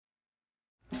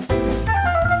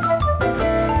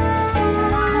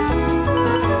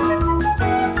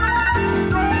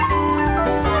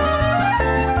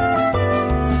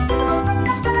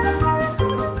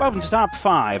to Top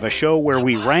 5, a show where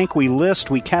we rank, we list,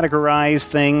 we categorize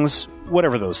things,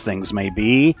 whatever those things may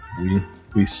be.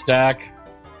 We stack,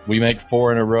 we make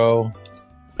 4 in a row.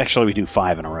 Actually, we do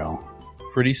 5 in a row.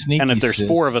 Pretty sneaky. And if there's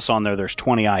 4 of us on there, there's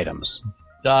 20 items.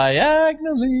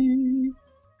 Diagonally.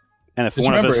 And if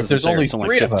one of us is there's there, only it's only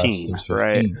 3 15. of us, 15.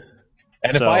 Right.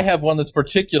 And if I have one that's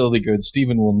particularly good,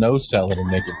 Stephen will no-sell it and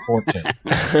make it 14.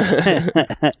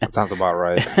 That sounds about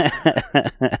right.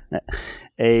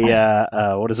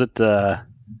 What is it?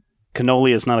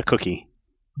 Cannoli is not a cookie.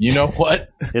 You know what?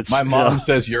 My mom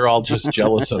says you're all just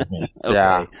jealous of me. Okay.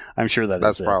 Yeah. I'm sure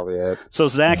that's probably it. So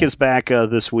Zach is back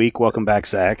this week. Welcome back,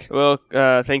 Zach. Well,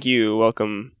 thank you.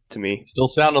 Welcome to me. Still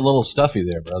sound a little stuffy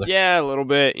there, brother. Yeah, a little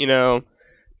bit. You know,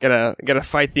 gotta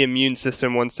fight the immune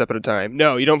system one step at a time.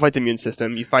 No, you don't fight the immune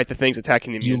system. You fight the things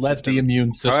attacking the immune system. You let the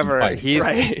immune system However,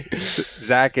 fight.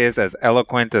 Zach is as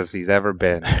eloquent as he's ever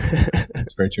been.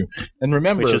 That's very true. And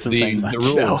remember, the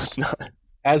rules. No, it's not.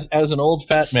 As an old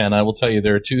fat man, I will tell you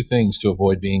there are 2 things to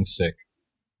avoid being sick.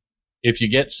 If you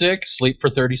get sick, sleep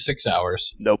for 36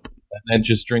 hours. Nope. And then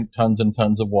just drink tons and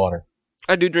tons of water.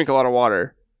 I do drink a lot of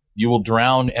water. You will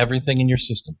drown everything in your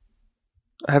system.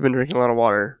 I have been drinking a lot of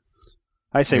water.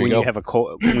 I say when you have a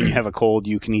cold,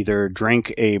 you can either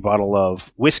drink a bottle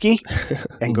of whiskey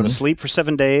and go to sleep for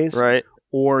 7 days, right?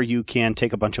 Or you can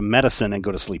take a bunch of medicine and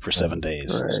go to sleep for 7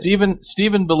 days. Right.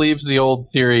 Stephen believes the old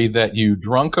theory that you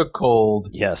drunk a cold,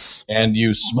 yes, and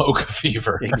you smoke a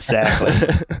fever. Exactly,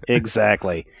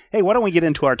 exactly. Hey, why don't we get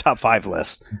into our top 5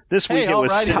 list? This week it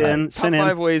was sent in. Top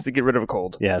 5 ways to get rid of a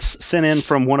cold. Yes, sent in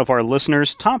from one of our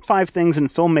listeners. Top 5 things in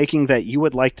filmmaking that you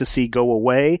would like to see go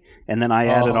away, and then I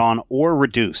added on or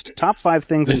reduced. Top 5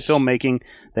 things in filmmaking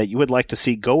that you would like to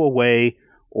see go away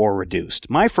or reduced.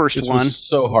 My first one was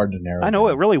so hard to narrow. I know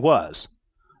it really was.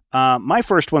 My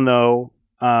first one, though,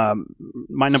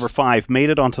 my number 5 made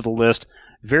it onto the list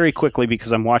very quickly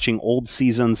because I'm watching old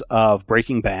seasons of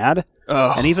Breaking Bad.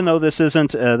 Oh. And even though this is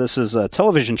a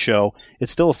television show,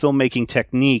 it's still a filmmaking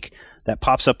technique that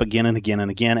pops up again and again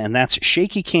and again, and that's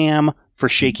shaky cam for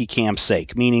shaky cam's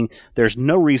sake, meaning there's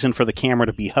no reason for the camera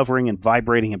to be hovering and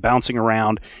vibrating and bouncing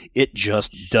around. It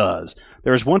just does.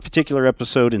 There's one particular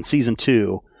episode in season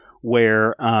 2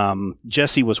 where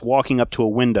Jesse was walking up to a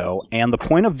window, and the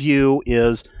point of view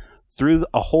is through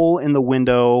a hole in the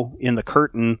window in the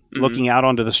curtain, looking out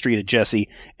onto the street at Jesse,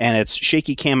 and it's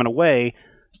shaky camming away,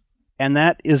 and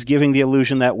that is giving the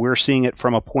illusion that we're seeing it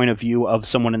from a point of view of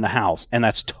someone in the house, and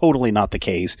that's totally not the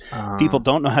case. People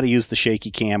don't know how to use the shaky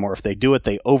cam, or if they do it,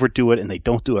 they overdo it, and they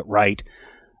don't do it right.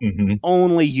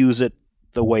 Only use it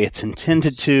the way it's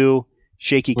intended to.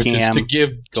 Shaky cam, to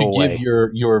give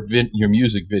your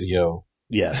music video,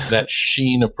 yes, that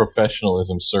sheen of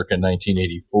professionalism circa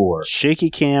 1984. Shaky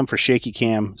cam for shaky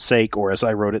cam sake, or as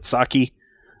I wrote it, Saki,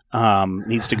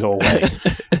 needs to go away.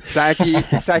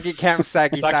 Saki cam,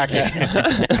 Saki.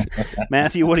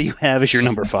 Matthew, what do you have as your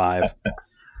number 5?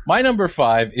 My number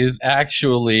 5 is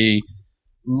actually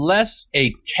less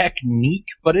a technique,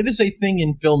 but it is a thing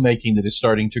in filmmaking that is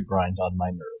starting to grind on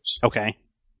my nerves. Okay.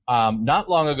 Not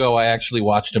long ago, I actually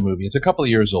watched a movie. It's a couple of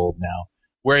years old now,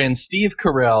 wherein Steve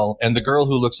Carell and the girl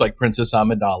who looks like Princess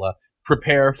Amidala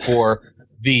prepare for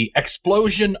the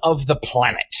explosion of the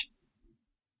planet.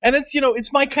 And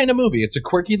it's my kind of movie. It's a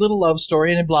quirky little love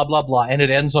story and blah, blah, blah, and it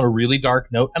ends on a really dark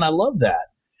note, and I love that.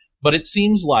 But it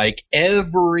seems like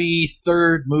every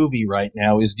third movie right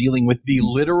now is dealing with the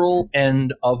literal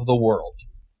end of the world.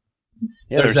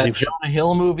 Yeah, there's that Jonah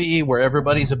Hill movie where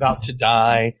everybody's about to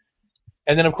die.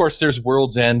 And then, of course, there's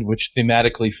World's End, which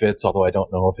thematically fits, although I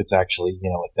don't know if it's actually,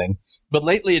 a thing. But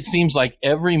lately it seems like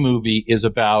every movie is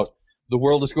about the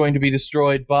world is going to be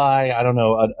destroyed by, I don't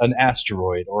know, an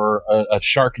asteroid or a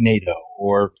Sharknado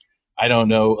or, I don't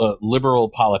know,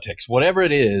 liberal politics. Whatever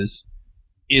it is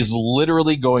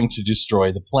literally going to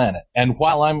destroy the planet. And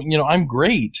while I'm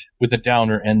great with a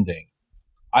downer ending,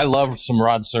 I love some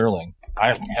Rod Serling.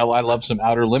 I love some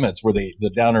Outer Limits where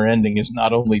the downer ending is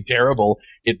not only terrible,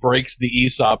 it breaks the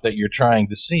Aesop that you're trying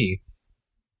to see.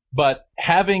 But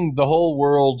having the whole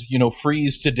world,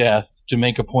 freeze to death to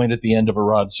make a point at the end of a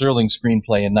Rod Serling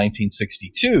screenplay in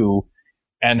 1962,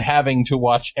 and having to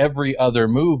watch every other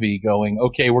movie going,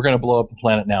 okay, we're going to blow up the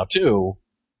planet now too.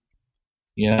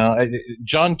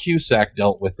 John Cusack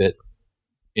dealt with it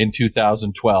in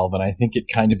 2012, and I think it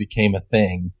kind of became a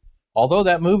thing. Although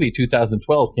that movie,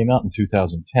 2012, came out in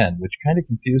 2010, which kind of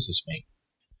confuses me.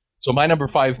 So my number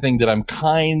 5 thing that I'm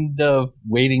kind of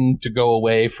waiting to go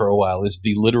away for a while is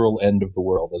the literal end of the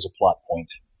world as a plot point.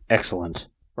 Excellent.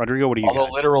 Rodrigo, what do you got?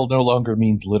 Although literal no longer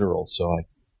means literal, so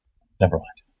never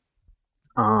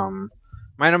mind.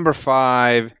 My number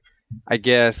 5 I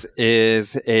guess,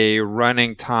 is a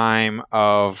running time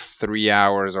of 3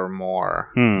 hours or more.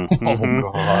 Oh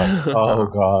God! Oh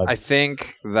God! I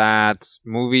think that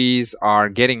movies are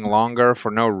getting longer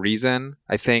for no reason.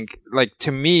 I think, like,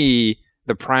 to me,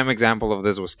 the prime example of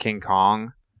this was King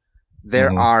Kong.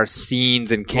 There are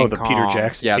scenes in King the Kong. Peter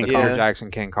Jackson Yeah, King the Kong. Peter Jackson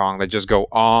King Kong that just go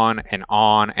on and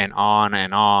on and on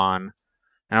and on.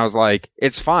 And I was like,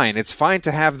 it's fine. It's fine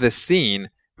to have this scene,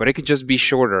 but it could just be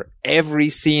shorter.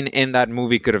 Every scene in that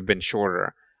movie could have been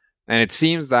shorter. And it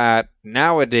seems that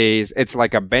nowadays it's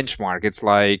like a benchmark. It's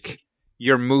like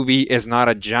your movie is not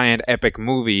a giant epic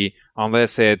movie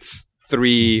unless it's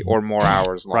 3 or more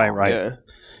hours long. Right. Yeah.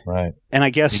 Right. And I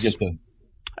You guess get the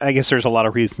there's a lot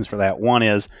of reasons for that. One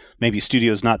is maybe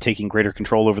studios not taking greater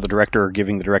control over the director or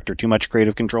giving the director too much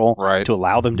creative control Right. to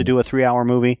allow them to do a 3-hour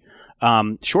movie.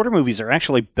 Shorter movies are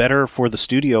actually better for the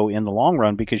studio in the long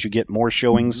run because you get more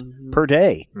showings per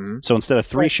day. Mhm. So instead of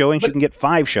 3 Right, showings, but- you can get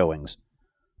 5 showings.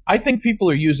 I think people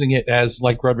are using it as,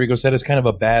 like Rodrigo said, as kind of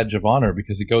a badge of honor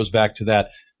because it goes back to that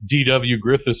D.W.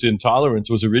 Griffith's Intolerance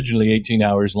was originally 18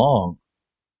 hours long.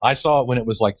 I saw it when it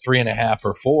was like 3.5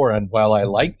 or 4, and while I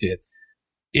liked it,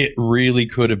 it really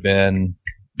could have been,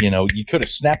 you could have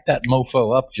snapped that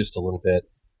mofo up just a little bit,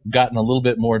 gotten a little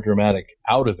bit more dramatic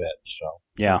out of it. So,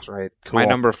 Yeah. That's right. Cool. My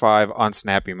number 5,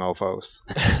 Unsnappy Mofos.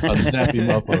 unsnappy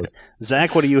mofos.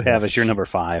 Zach, what do you have as your number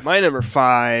 5? My number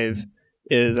 5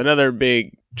 is another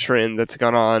big trend that's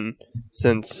gone on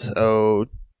since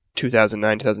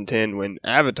 2009, 2010 when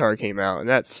Avatar came out, and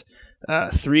that's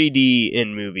 3D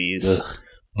in movies.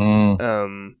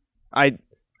 Ugh.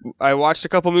 I watched a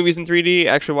couple movies in 3D.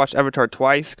 I actually watched Avatar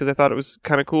twice because I thought it was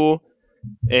kind of cool,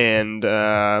 and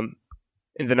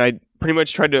then I pretty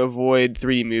much tried to avoid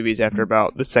 3D movies after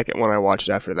about the second one I watched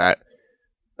after that.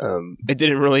 It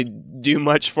didn't really do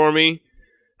much for me.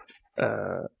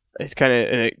 It's kind of,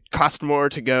 and it cost more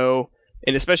to go,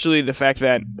 and especially the fact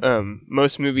that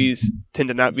most movies tend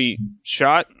to not be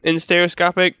shot in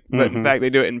stereoscopic, but in Mhm. fact they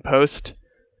do it in post.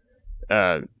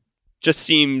 Just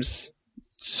seems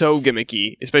so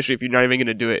gimmicky, especially if you're not even going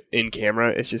to do it in camera.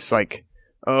 It's just like,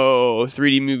 oh,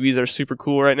 3D movies are super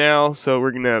cool right now, so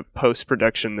we're going to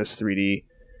post-production this 3D.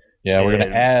 Yeah, we're going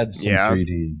And- to add some yeah.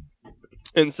 3D.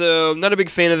 And so I'm not a big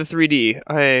fan of the 3D.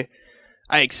 I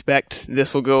expect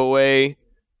this will go away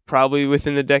probably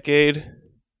within the decade.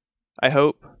 I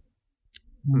hope.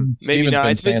 Maybe Steven's not.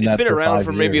 It's saying that been around 5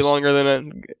 for maybe years. longer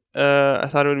than I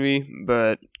thought it would be,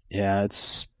 but Yeah,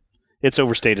 it's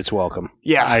overstayed its welcome.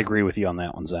 yeah. I agree with you on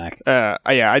that one, Zach.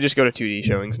 I just go to 2D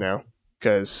showings now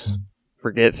because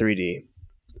forget 3D.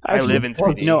 I live in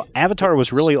 3D. Avatar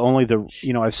was really only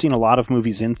I've seen a lot of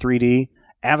movies in 3D.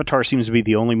 Avatar seems to be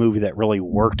the only movie that really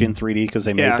worked in 3D because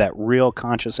they made Yeah. that real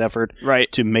conscious effort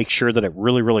Right. to make sure that it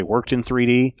really, really worked in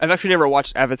 3D. I've actually never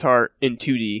watched Avatar in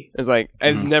 2D. It's like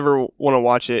I just never want to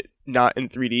watch it not in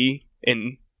 3D,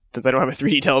 and since I don't have a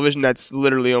 3D television, that's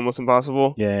literally almost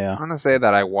impossible. Yeah. I want to say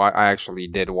that I actually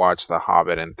did watch The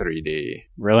Hobbit in 3D,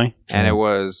 Really? and it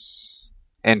was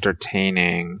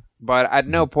entertaining. But at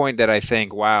no point did I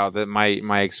think, wow, that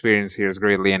my experience here is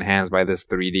greatly enhanced by this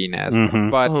 3D-ness.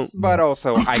 Mhm. But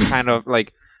also, I kind of,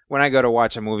 like, when I go to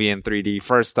watch a movie in 3D,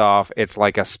 first off, it's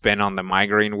like a spin on the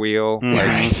migraine wheel. Mhm.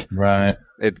 Like, Right.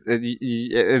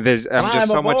 I'm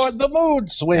just so much... aboard the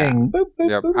mood swing. Boop, boop,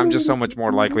 Yep, boop. I'm just so much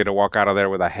more likely to walk out of there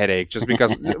with a headache just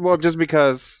because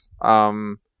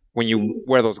when you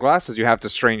wear those glasses you have to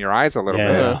strain your eyes a little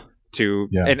Yeah. bit to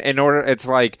Yeah. in order. It's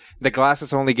like the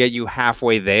glasses only get you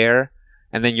halfway there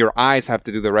and then your eyes have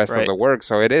to do the rest of Right. the work,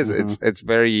 so it is Mhm. it's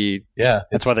very Yeah.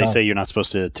 That's why they say you're not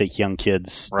supposed to take young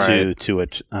kids Right. to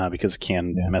it because it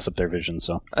can mess up their vision.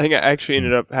 So I think I actually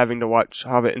ended up having to watch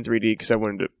Hobbit in 3D because I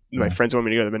wanted to. My friends wanted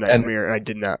me to go to the midnight And- premiere, and I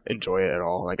did not enjoy it at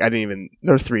all. Like I didn't even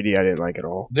their 3D, I didn't like at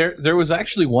all. There was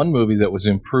actually one movie that was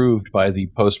improved by the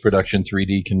post-production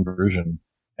 3D conversion,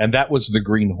 and that was The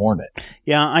Green Hornet.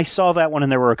 yeah, I saw that one, and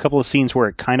there were a couple of scenes where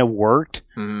it kind of worked,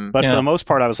 but Yeah. for the most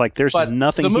part, I was like, "There's But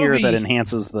nothing the here movie- that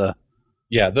enhances the."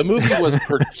 Yeah, the movie was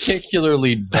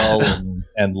particularly dull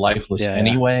and lifeless Yeah.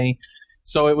 anyway.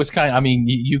 So it was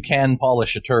you can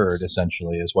polish a turd,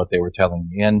 essentially, is what they were telling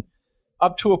me. And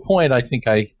up to a point, I think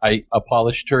a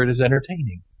polished turd is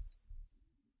entertaining.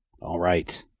 All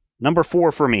right, number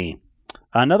 4 for me.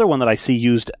 Another one that I see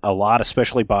used a lot,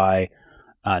 especially by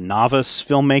novice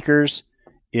filmmakers,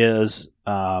 is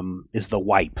the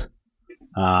wipe.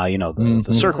 The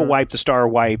circle wipe, the star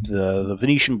wipe, the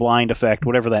Venetian blind effect,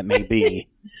 whatever that may be.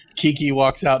 Kiki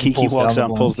walks out. Kiki walks out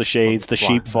and pulls the blinds. shades. The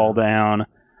sheep fall down.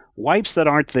 Wipes that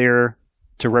aren't there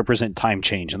to represent time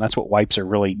change, and that's what wipes are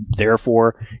really there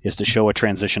for, is to show a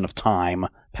transition of time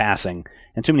passing.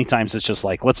 And too many times it's just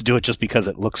like, let's do it just because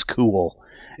it looks cool.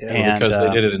 And, because they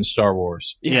did it in Star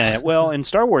Wars. Yeah, well, in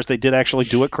Star Wars they did actually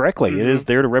do it correctly. It is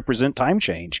there to represent time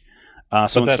change.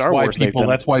 So in Star Wars,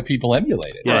 that's why people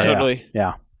emulate it. Yeah, totally.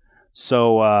 Yeah.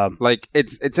 So, like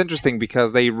it's interesting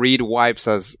because they read wipes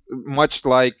as much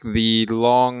like the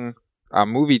long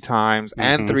movie times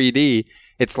and 3D.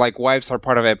 It's like wipes are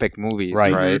part of epic movies,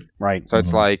 right? Right. So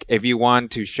it's like if you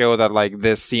want to show that like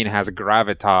this scene has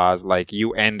gravitas, like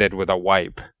you end it with a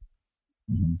wipe.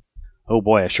 Mm-hmm. Oh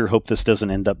boy, I sure hope this doesn't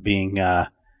end up being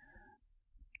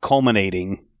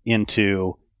culminating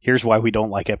into here's why we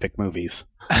don't like epic movies.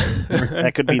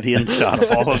 That could be the end shot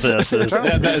of all of this.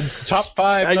 Top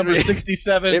 5, number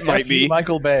 67. It might be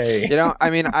Michael Bay. You know, I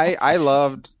mean, I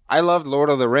loved Lord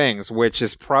of the Rings, which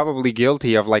is probably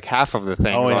guilty of like half of the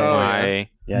things on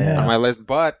my list.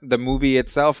 But the movie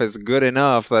itself is good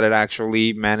enough that it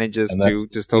actually manages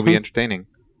to still be entertaining.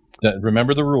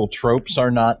 Remember the rule: tropes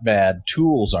are not bad,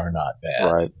 tools are not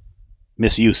bad. Right.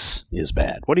 Misuse is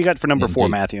bad. What do you got for number 4,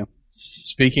 Matthew?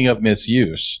 Speaking of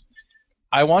misuse,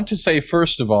 I want to say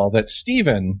first of all that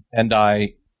Stephen and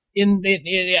I,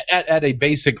 at a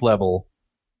basic level,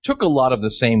 took a lot of the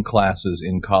same classes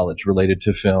in college related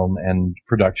to film and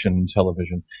production and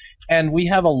television, and we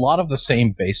have a lot of the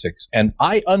same basics. And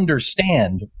I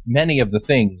understand many of the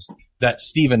things that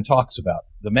Stephen talks about.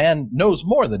 The man knows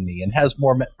more than me and has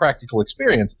more practical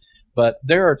experience, but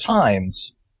there are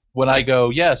times when I go,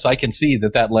 yes, I can see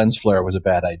that lens flare was a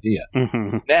bad idea.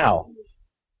 Mm-hmm. Now,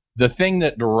 the thing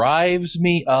that drives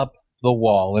me up the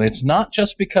wall, and it's not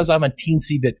just because I'm a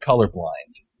teensy bit colorblind,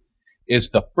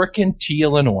 is the frickin'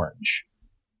 teal and orange.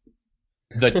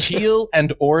 The teal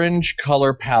and orange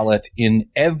color palette in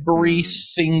every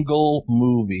single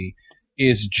movie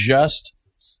is just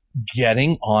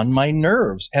getting on my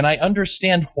nerves, and I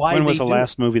understand why. When was the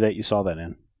last movie that you saw that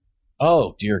in?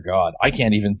 Oh dear God, I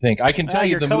can't even think. I can tell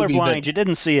you the movie. You're colorblind. You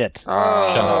didn't see it. Shut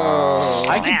up.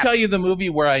 I can tell you the movie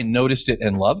where I noticed it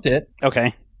and loved it.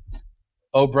 Okay.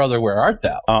 Oh brother, where art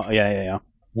thou? Oh yeah.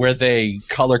 Where they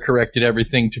color corrected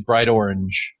everything to bright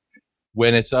orange.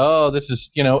 When it's this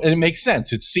is and it makes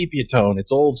sense. It's sepia tone.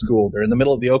 It's old school. They're in the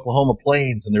middle of the Oklahoma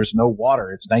plains and there's no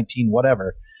water. It's 19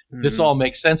 whatever. Mm-hmm. This all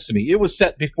makes sense to me. It was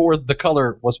set before the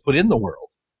color was put in the world.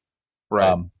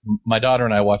 Right. My daughter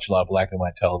and I watch a lot of black and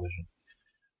white television.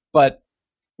 But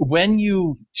when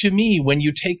you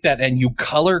take that and you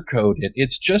color code it,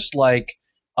 it's just like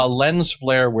a lens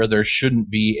flare where there shouldn't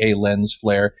be a lens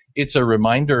flare. It's a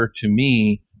reminder to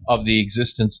me of the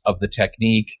existence of the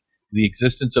technique, the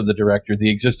existence of the director, the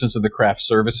existence of the craft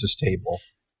services table,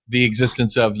 the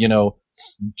existence of,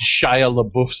 Shia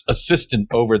LaBeouf's assistant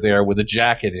over there with a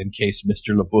jacket in case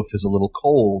Mr. LaBeouf is a little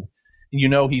cold.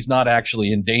 He's not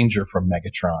actually in danger from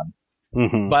Megatron.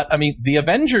 Mm-hmm. But, I mean, the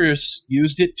Avengers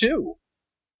used it too.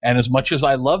 And as much as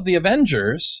I love the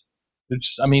Avengers,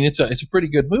 it's a pretty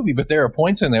good movie, but there are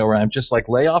points in there where I'm just like,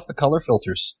 lay off the color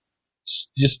filters.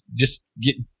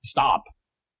 Stop.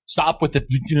 Stop with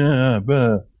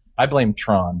the... I blame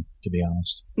Tron, to be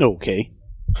honest. Okay.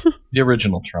 The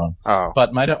original Tron. Oh.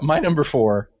 But my number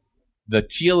 4, the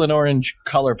teal and orange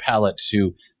color palette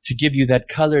to give you that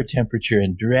color temperature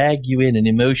and drag you in and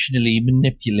emotionally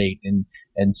manipulate and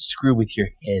screw with your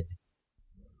head.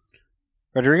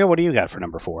 Rodrigo, what do you got for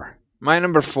number 4? My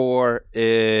number 4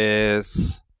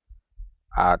 is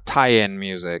tie-in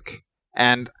music,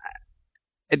 and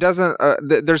it doesn't.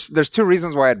 There's 2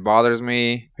 reasons why it bothers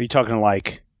me. Are you talking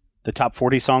like the top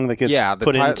 40 song that gets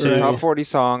put into the top 40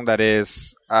 song that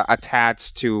is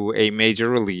attached to a major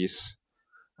release,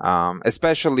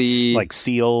 especially like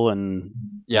Seal and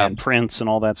Prince and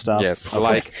all that stuff. Yes,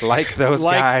 like those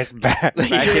guys back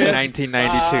in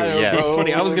 1992. Yes,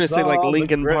 funny. I was going to say like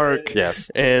Linkin Park.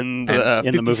 Yes, and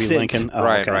in the movie Lincoln. Oh,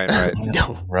 right.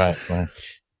 No. Right.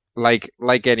 Like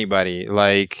anybody,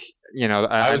 a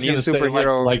new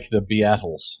superhero, like the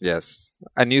Beatles. Yes,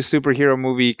 a new superhero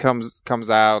movie comes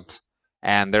out,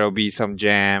 and there will be some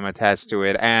jam attached to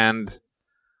it, and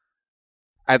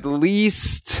at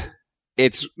least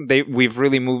we've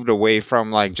really moved away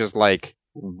from just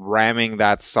ramming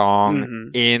that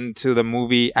song into the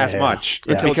movie as much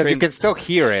because you can still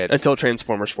hear it until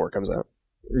Transformers 4 comes out.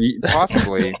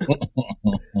 Possibly.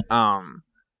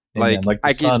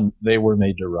 They were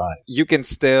made to rise. You can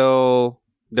still.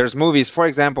 There's movies, for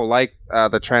example, like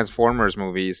the Transformers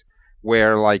movies,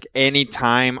 where any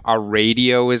time a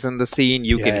radio is in the scene,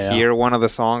 you can hear one of the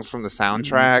songs from the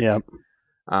soundtrack. Yep.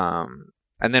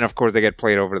 And then, of course, they get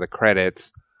played over the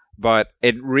credits. But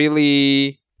it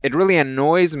really it really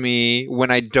annoys me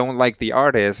when I don't like the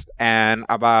artist, and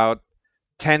about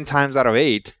 10 times out of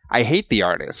 8, I hate the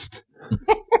artist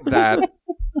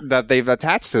that they've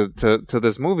attached to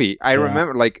this movie. I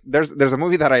remember, like, there's a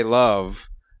movie that I love,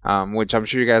 which I'm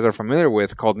sure you guys are familiar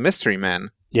with, called Mystery Men.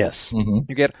 Yes. Mm-hmm.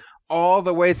 You get all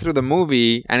the way through the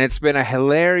movie, and it's been a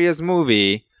hilarious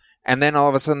movie, and then all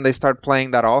of a sudden they start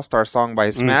playing that All-Star song by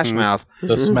Smash Mouth.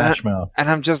 The Smash Mouth. And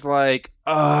I'm just like,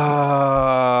 oh.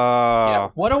 Yeah,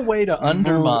 what a way to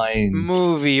undermine.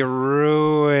 Movie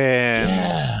ruined.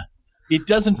 Yeah. It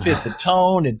doesn't fit the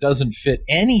tone. It doesn't fit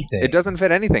anything. It doesn't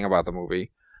fit anything about the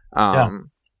movie.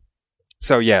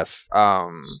 So, yes.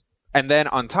 And then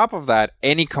on top of that,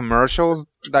 any commercials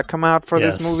that come out for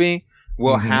this movie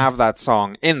will have that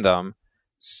song in them.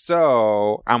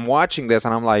 So I'm watching this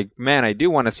and I'm like, man, I do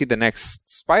want to see the next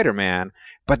Spider-Man,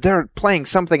 but they're playing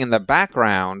something in the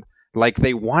background like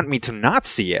they want me to not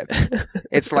see it.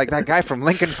 It's like that guy from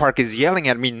Linkin Park is yelling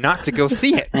at me not to go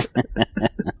see it.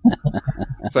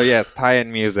 So yes,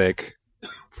 tie-in music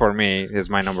for me is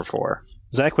my number 4.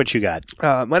 Zach, what you got?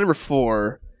 My number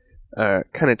 4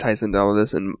 kind of ties into all of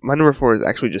this, and my number 4 is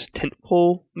actually just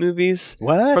tentpole movies.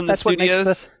 What? From the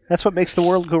studios. That's what makes the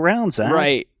world go round, Zach.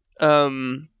 Right.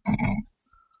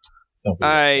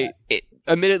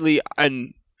 Admittedly,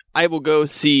 I will go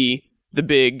see the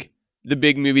big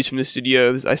movies from the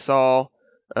studios. I saw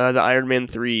the Iron Man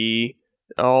 3,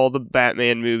 all the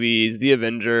Batman movies, the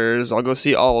Avengers. I'll go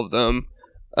see all of them.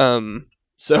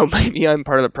 So maybe I'm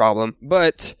part of the problem,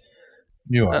 but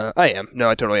you are. I am. No,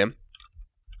 I totally am.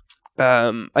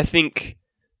 I think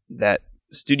that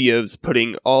studios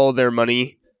putting all their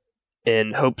money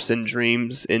and hopes and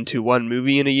dreams into one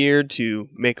movie in a year to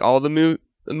make all the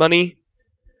money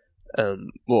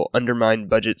will undermine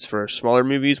budgets for smaller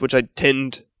movies, which I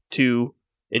tend to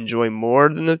enjoy more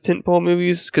than the tentpole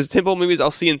movies. Because tentpole movies I'll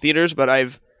see in theaters, but I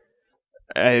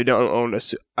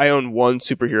own one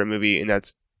superhero movie, and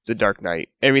that's The Dark Knight.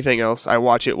 Everything else, I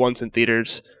watch it once in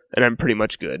theaters, and I'm pretty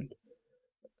much good.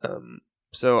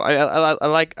 So I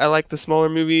like the smaller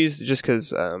movies just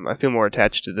because I feel more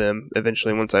attached to them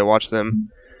eventually once I watch them,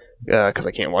 because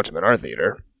I can't watch them in our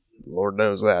theater. Lord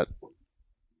knows that.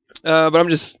 But I'm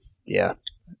just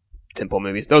tentpole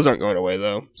movies. Those aren't going away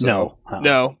though. So,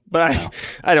 no. But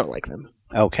I don't like them.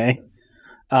 Okay.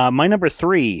 My number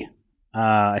 3,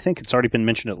 I think it's already been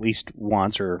mentioned at least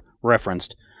once or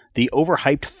referenced. The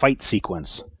overhyped fight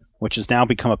sequence, which has now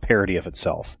become a parody of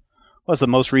itself. Was the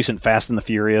most recent Fast and the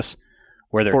Furious,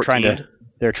 where they're 14.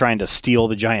 trying to steal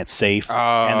the giant safe,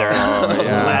 and they're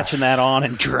latching that on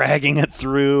and dragging it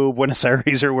through Buenos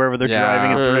Aires or wherever they're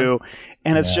driving it through,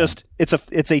 and it's just it's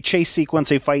a chase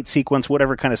sequence, a fight sequence,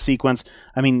 whatever kind of sequence.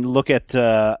 I mean, look at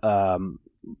the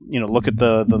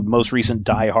most recent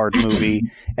Die Hard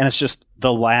movie, and it's just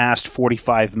the last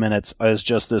 45 minutes is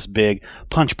just this big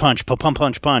punch, punch, punch,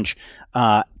 punch, punch,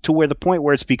 to where the point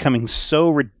where it's becoming so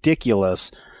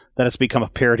ridiculous that it's become a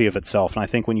parody of itself. And I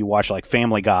think when you watch like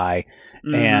Family Guy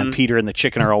and Peter and the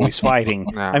chicken are always fighting,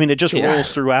 I mean, it just rolls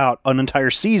throughout an entire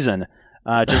season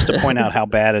just to point out how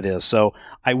bad it is. So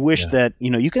I wish that,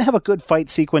 you can have a good fight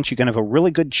sequence, you can have a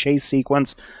really good chase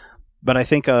sequence, but I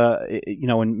think,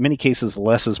 in many cases,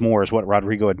 less is more is what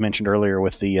Rodrigo had mentioned earlier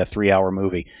with the 3-hour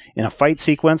movie. In a fight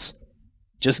sequence,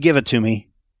 just give it to me.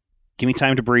 Give me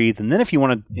time to breathe. And then if you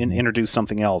want to introduce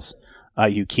something else,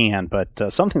 you can,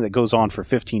 but something that goes on for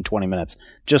 15, 20 minutes,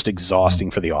 just exhausting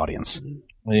for the audience.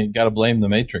 Well, you got to blame The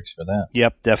Matrix for that.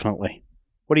 Yep, definitely.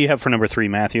 What do you have for number 3,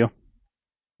 Matthew?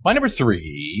 My number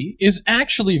 3 is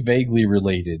actually vaguely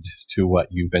related to what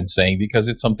you've been saying, because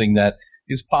it's something that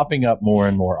is popping up more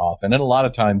and more often, and a lot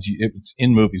of times it's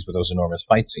in movies with those enormous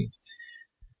fight scenes.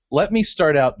 Let me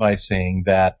start out by saying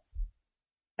that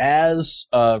as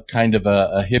a kind of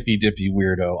a hippy-dippy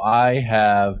weirdo, I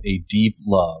have a deep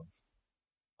love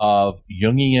of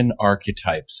Jungian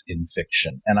archetypes in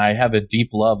fiction. And I have a deep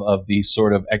love of the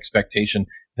sort of expectation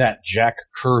that Jack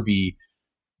Kirby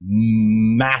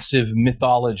massive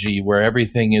mythology where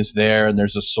everything is there and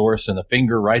there's a source and a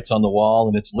finger writes on the wall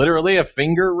and it's literally a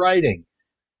finger writing.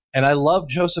 And I love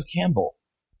Joseph Campbell,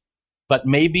 but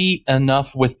maybe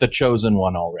enough with The Chosen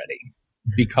One already,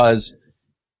 because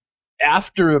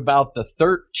after about the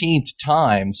 13th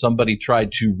time somebody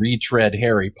tried to retread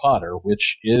Harry Potter,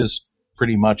 which is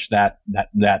pretty much that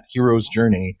hero's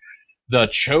journey, the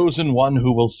chosen one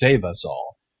who will save us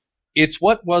all. It's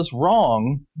what was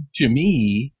wrong to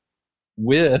me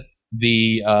with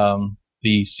the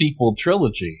sequel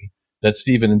trilogy that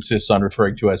Steven insists on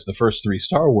referring to as the first 3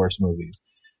 Star Wars movies,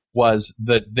 was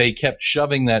that they kept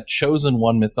shoving that chosen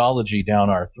one mythology down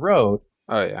our throat.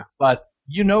 Oh yeah. But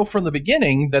you know from the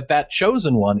beginning that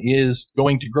chosen one is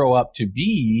going to grow up to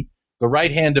be the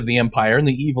right hand of the Empire and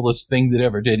the evilest thing that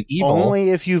ever did evil. Only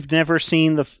if you've never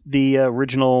seen the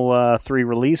original 3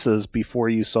 releases before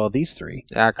you saw these 3.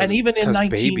 Yeah, And even in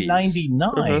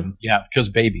 1999, Mm-hmm. yeah, because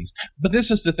babies. But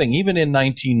this is the thing, even in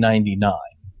 1999,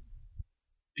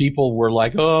 people were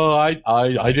like, oh,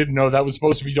 I didn't know that was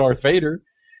supposed to be Darth Vader.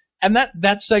 And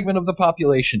that segment of the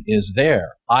population is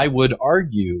there. I would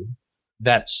argue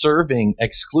that serving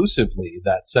exclusively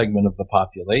that segment of the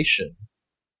population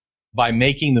by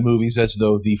making the movies as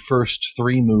though the first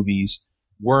 3 movies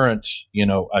weren't,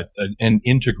 an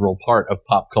integral part of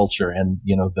pop culture and,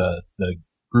 the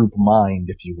group mind,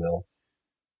 if you will.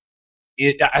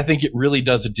 I think it really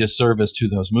does a disservice to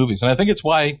those movies. And I think it's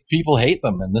why people hate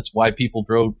them, and that's why people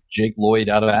drove Jake Lloyd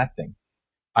out of acting.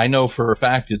 I know for a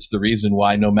fact it's the reason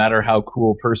why no matter how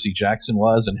cool Percy Jackson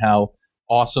was and how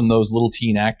awesome those little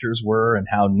teen actors were and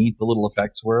how neat the little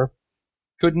effects were,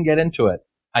 couldn't get into it.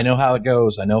 I know how it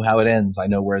goes. I know how it ends. I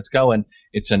know where it's going.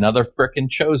 It's another frickin'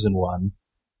 chosen one.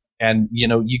 And,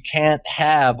 you can't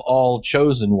have all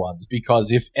chosen ones,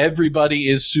 because if everybody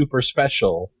is super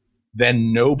special,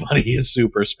 then nobody is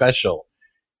super special.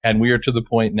 And we are to the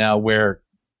point now where,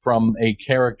 from a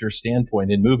character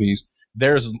standpoint in movies,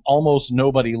 there's almost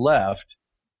nobody left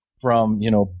from,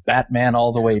 Batman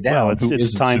all the way down. Well,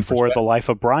 it's time for The Life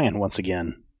of Brian once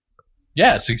again.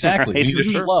 Yes, exactly. Right. We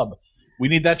need a schlub. We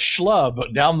need that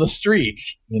schlub down the street,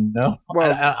 Well,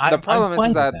 the problem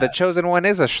is that the chosen one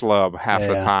is a schlub half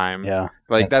the time. Yeah.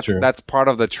 Like that's part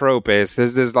of the trope. Is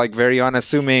there's this like very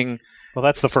unassuming. Well,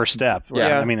 that's the first step. Right?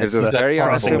 Yeah, I mean, it's it's this very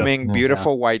horrible. unassuming,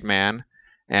 beautiful white man,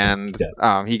 and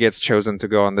he gets chosen to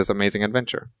go on this amazing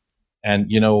adventure. And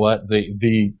you know what?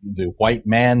 The white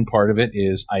man part of it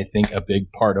is, I think, a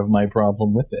big part of my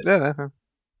problem with it. Yeah.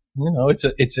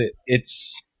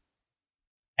 It's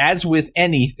as with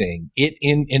anything, it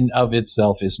in of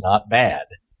itself is not bad.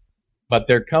 But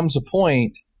there comes a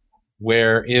point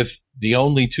where if the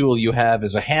only tool you have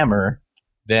is a hammer,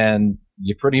 then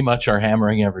you pretty much are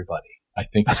hammering everybody. I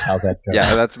think is how that goes.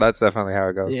 Yeah, that's definitely how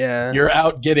it goes. Yeah. You're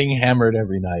out getting hammered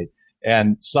every night.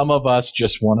 And some of us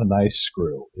just want a nice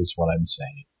screw, is what I'm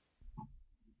saying.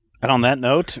 And on that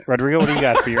note, Rodrigo, what do you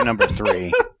got for your number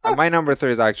 3? My number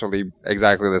 3 is actually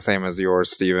exactly the same as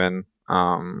yours, Steven.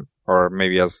 Or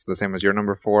maybe as the same as your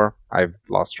number 4. I've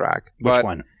lost track. Which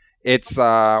one? It's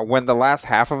when the last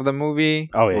half of the movie,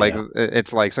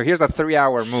 it's like, so here's a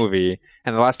 3-hour movie,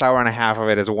 and the last hour and a half of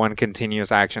it is one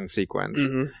continuous action sequence.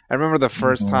 Mm-hmm. I remember the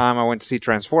first time I went to see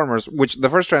Transformers, which the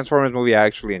first Transformers movie I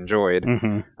actually enjoyed.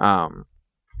 Mm-hmm. I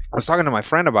was talking to my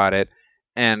friend about it,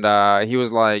 and he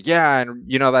was like, yeah, and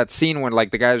that scene when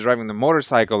like the guy's driving the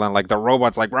motorcycle and like the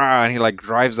robot's like, rah, and he like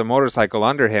drives the motorcycle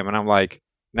under him, and I'm like,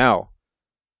 no,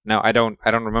 I don't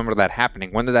remember that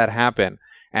happening. When did that happen?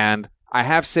 And I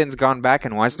have since gone back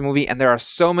and watched the movie, and there are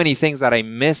so many things that I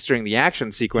missed during the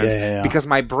action sequence because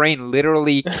my brain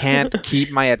literally can't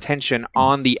keep my attention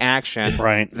on the action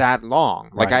that long.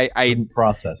 Like I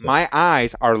process it. My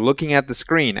eyes are looking at the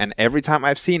screen, and every time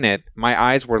I've seen it, my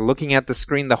eyes were looking at the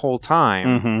screen the whole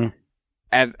time,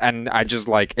 and I just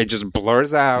like it just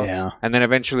blurs out, and then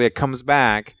eventually it comes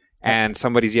back. And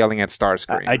somebody's yelling at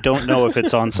Starscream. I don't know if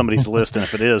it's on somebody's list, and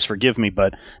if it is, forgive me,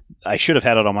 but I should have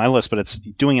had it on my list, but it's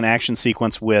doing an action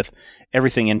sequence with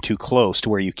everything in too close to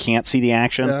where you can't see the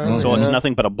action. So it's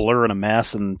nothing but a blur and a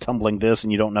mess and tumbling this,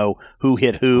 and you don't know who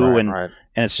hit who, and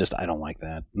it's just, I don't like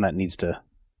that. And that needs to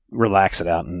relax it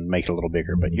out and make it a little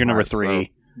bigger. But you're number 3.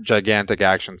 So, gigantic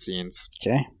action scenes.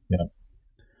 Okay. Yeah.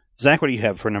 Zach, what do you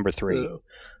have for number 3?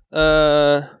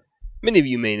 Many of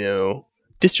you may know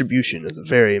distribution is a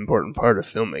very important part of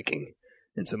filmmaking.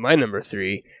 And so my number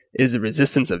 3 is the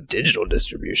resistance of digital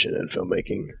distribution in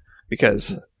filmmaking.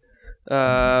 Because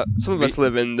some of us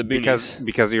live in the boonies.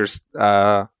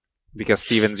 Because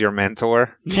Steven's your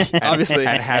mentor. Obviously.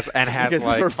 and has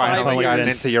like finally gotten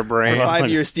into your brain. For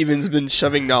 5 years, Steven's been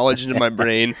shoving knowledge into my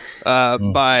brain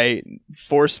by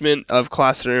forcement of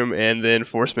classroom and then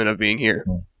forcement of being here.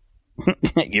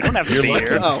 You don't have to be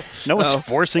here. No one's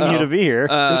forcing you to be here.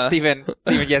 Steven,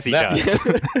 yes, he does.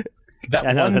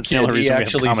 That one kid, he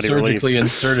actually surgically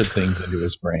inserted things into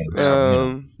his brain.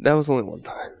 That was only one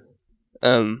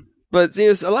time. But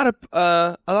a lot of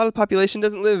the population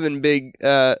doesn't live in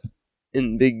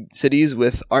big cities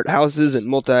with art houses and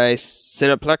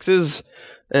multi-cineplexes,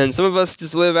 and some of us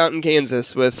just live out in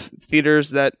Kansas with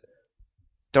theaters that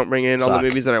don't bring in all the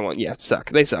movies that I want. Yeah,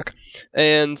 they suck.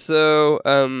 And so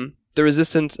the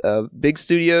resistance of big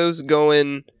studios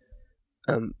going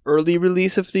early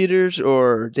release of theaters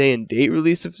or day and date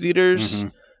release of theaters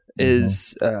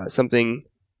is something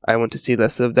I want to see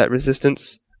less of that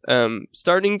resistance.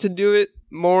 Starting to do it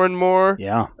more and more.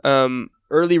 Yeah.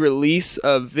 Early release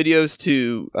of videos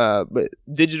to but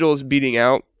digital is beating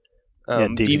out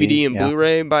DVD and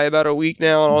Blu-ray by about a week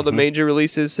now on all the major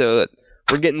releases, so that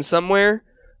we're getting somewhere.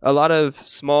 A lot of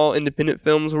small independent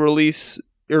films will release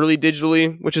early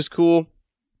digitally, which is cool.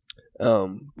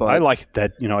 But I like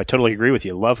that. I totally agree with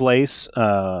you. Loveless,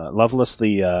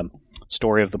 the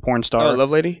story of the porn star. Oh,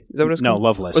 Lovelady? Is that what it's called? No,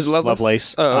 Loveless. Was it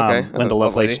Lovelace? Oh, okay. Linda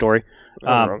Lovelace story.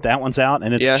 That one's out,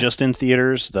 and it's Yeah. just in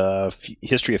theaters. The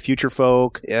History of Future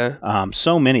Folk. Yeah.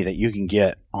 So many that you can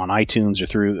get on iTunes or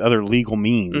through other legal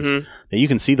means that you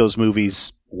can see those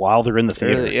movies while they're in the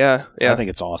theater. Yeah. I think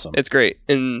it's awesome. It's great.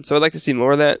 And so I'd like to see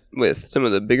more of that with some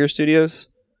of the bigger studios.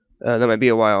 That might be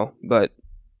a while, but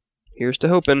here's to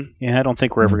hoping. Yeah, I don't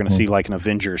think we're ever going to see like an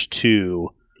Avengers 2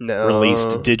 released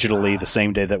digitally the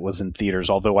same day that was in theaters,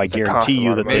 although I guarantee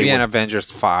you that maybe they an would,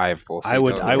 Avengers 5 will see I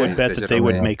would bet that they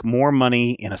would make more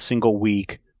money in a single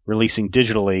week releasing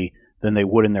digitally than they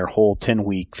would in their whole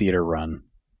 10-week theater run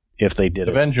if they did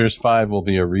Avengers 5 will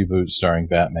be a reboot starring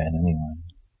Batman anyway.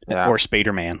 it. Or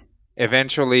Spider-Man.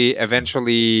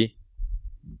 Eventually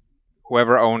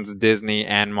whoever owns Disney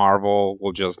and Marvel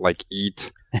will just like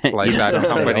eat like that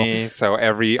company, so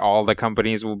all the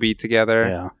companies will be together.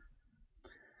 Yeah.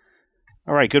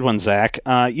 All right, good one, Zach.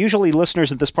 Usually,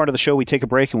 listeners at this part of the show, we take a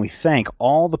break and we thank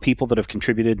all the people that have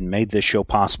contributed and made this show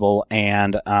possible.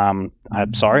 And I'm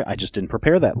sorry, I just didn't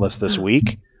prepare that list this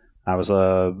week. I was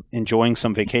enjoying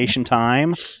some vacation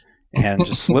time and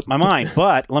just slipped my mind.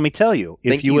 But let me tell you,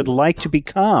 if you would like to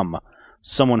become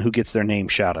someone who gets their name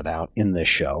shouted out in this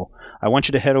show, I want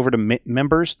you to head over to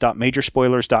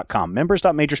members.majorspoilers.com.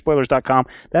 Members.majorspoilers.com.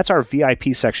 That's our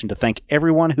VIP section to thank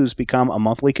everyone who's become a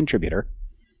monthly contributor.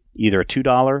 Either a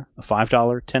 $2, a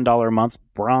 $5, $10 a month,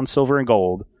 bronze, silver, and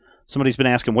gold. Somebody's been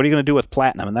asking, what are you going to do with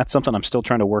platinum? And that's something I'm still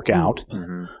trying to work out.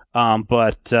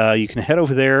 But you can head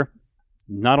over there.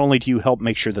 Not only do you help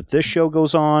make sure that this show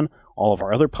goes on, all of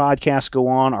our other podcasts go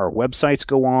on, our websites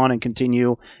go on and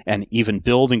continue, and even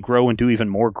build and grow and do even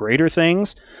more greater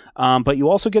things. But you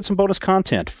also get some bonus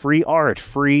content, free art,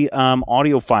 free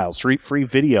audio files, free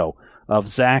video of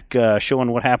Zach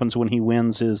showing what happens when he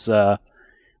wins his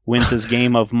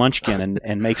game of Munchkin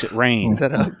and makes it rain. Is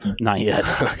that up? Not yet.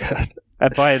 Oh, God.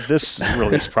 By this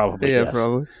release, probably. Yeah, yes.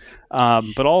 probably.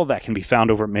 But all of that can be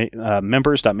found over at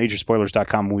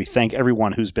members.majorspoilers.com. We thank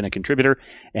everyone who's been a contributor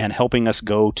and helping us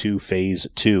go to Phase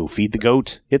 2. Feed the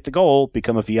goat, hit the goal,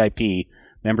 become a VIP.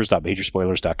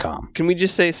 Members.majorspoilers.com. Can we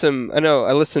just say I know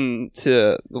I listened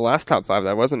to the last top 5 that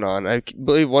I wasn't on. I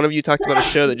believe one of you talked about a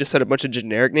show that just had a bunch of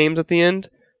generic names at the end.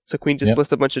 So can we just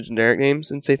list a bunch of generic names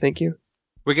and say thank you?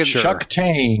 We could Chuck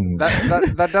Tang.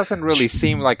 That doesn't really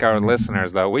seem like our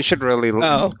listeners, though. We should really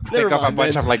think of a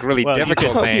bunch of like really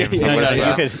difficult names.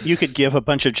 You could give a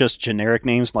bunch of just generic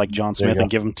names like John Smith and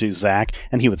give them to Zach,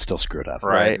 and he would still screw it up.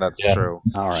 Right, that's true.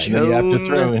 All right. You have to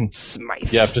throw in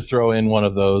Smythe. You have to throw in one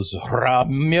of those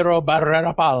Ramiro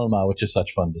Barrera Palma, which is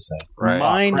such fun to say.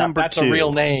 Right. That's a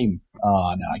real name.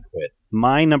 Oh, no, I quit.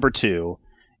 My number 2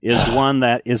 is one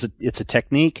that it's a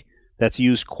technique that's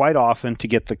used quite often to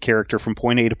get the character from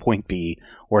point A to point B,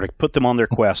 or to put them on their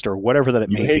quest, or whatever that it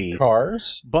may be.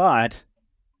 Cars? But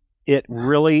it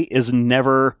really is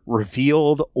never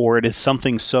revealed, or it is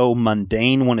something so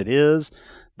mundane when it is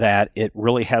that it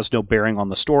really has no bearing on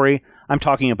the story. I'm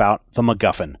talking about the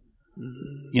MacGuffin.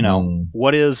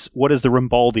 What is the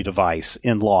Rimbaldi device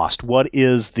in Lost? What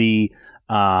is the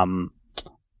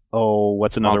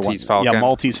what's another Maltese one? Falcon. Yeah,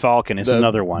 Maltese Falcon is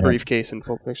another one. Briefcase in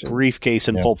Pulp Fiction.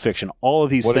 Pulp Fiction. All of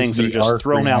these things that are just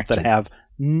thrown out that have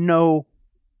no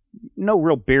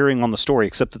real bearing on the story,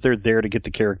 except that they're there to get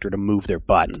the character to move their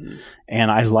butt.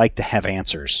 And I like to have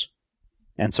answers.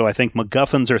 And so I think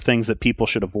MacGuffins are things that people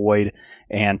should avoid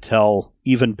and tell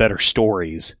even better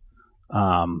stories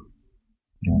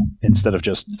instead of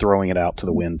just throwing it out to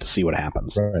the wind to see what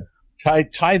happens. Right.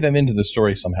 Tie them into the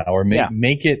story somehow, or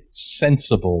make it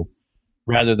sensible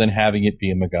rather than having it be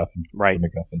a MacGuffin for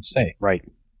MacGuffin's sake. Right.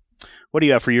 What do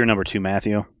you have for your number 2,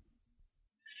 Matthew?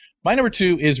 My number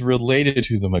 2 is related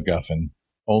to the MacGuffin,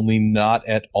 only not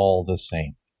at all the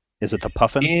same. Is it the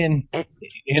Puffin?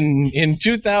 In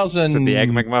 2000, Is it the Egg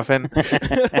McMuffin?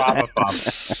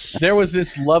 there was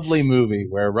this lovely movie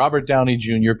where Robert Downey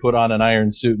Jr. put on an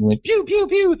iron suit and went pew pew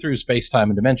pew through space, time,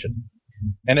 and dimension.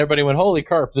 And everybody went, holy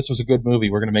carp, this was a good movie.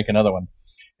 We're going to make another one.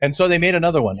 And so they made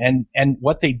another one. And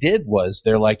what they did was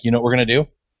they're like, you know what we're going to do?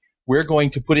 We're going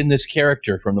to put in this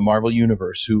character from the Marvel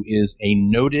Universe who is a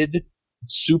noted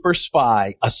super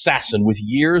spy assassin with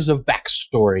years of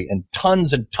backstory and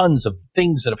tons of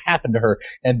things that have happened to her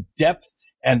and depth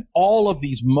and all of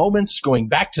these moments going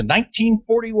back to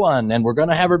 1941, and we're going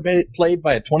to have her played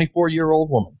by a 24-year-old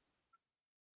woman.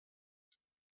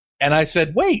 And I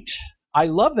said, wait, I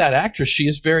love that actress. She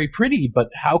is very pretty, but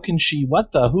how can she,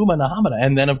 what the humana hamana?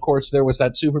 And then, of course, there was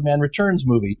that Superman Returns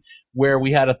movie where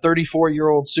we had a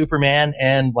 34-year-old Superman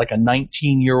and like a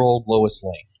 19-year-old Lois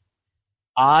Lane.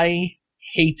 I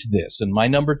hate this, and my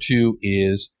number 2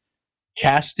 is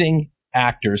casting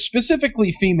actors,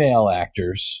 specifically female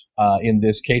actors in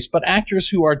this case, but actors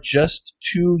who are just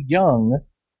too young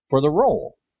for the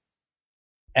role.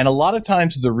 And a lot of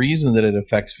times the reason that it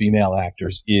affects female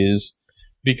actors is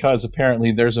because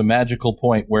apparently there's a magical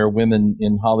point where women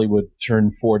in Hollywood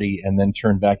turn 40 and then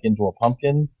turn back into a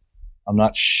pumpkin. I'm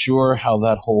not sure how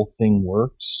that whole thing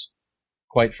works,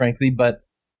 quite frankly, but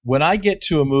when I get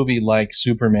to a movie like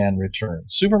Superman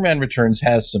Returns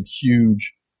has some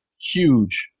huge,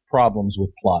 huge problems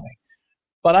with plotting.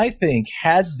 But I think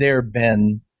had there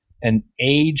been an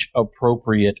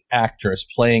age-appropriate actress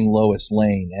playing Lois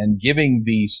Lane and giving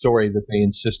the story that they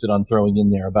insisted on throwing in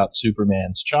there about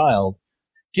Superman's child,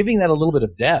 giving that a little bit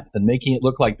of depth and making it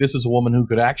look like this is a woman who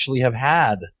could actually have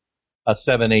had a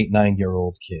 7, 8,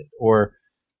 9-year-old kid. Or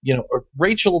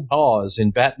Rachel Dawes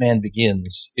in Batman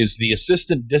Begins is the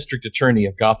assistant district attorney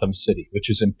of Gotham City, which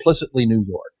is implicitly New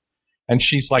York. And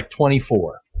she's like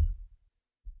 24.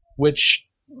 Which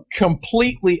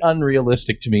completely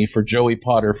unrealistic to me for Joey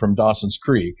Potter from Dawson's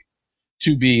Creek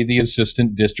to be the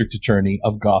assistant district attorney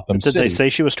of Gotham City. Did they say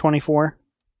she was 24?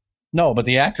 No, but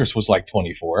the actress was like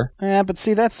 24. Yeah, but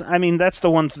see, that's the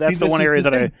one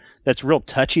area that's real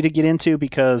touchy to get into,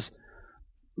 because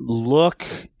look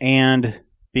and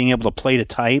being able to play to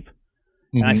type,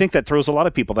 and I think that throws a lot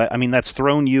of people. That's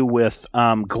thrown you with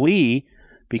Glee,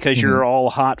 because you're all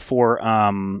hot for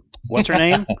what's her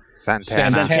name?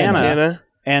 Santana.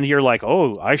 And you're like,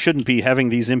 oh, I shouldn't be having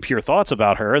these impure thoughts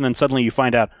about her. And then suddenly you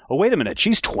find out, oh, wait a minute,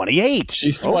 she's 28.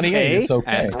 She's 28. Okay. It's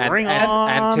okay.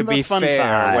 And to be fair,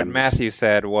 times. what Matthew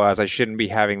said was, I shouldn't be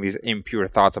having these impure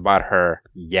thoughts about her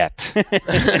yet.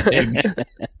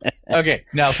 Okay,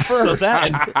 now first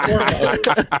and foremost,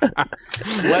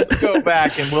 let's go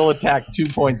back and we'll attack 2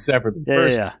 points separately.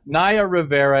 First, Naya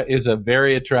Rivera is a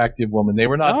very attractive woman. They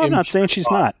were not. No, I'm not saying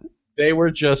she's not. They were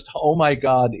just, oh my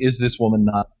God, is this woman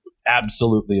not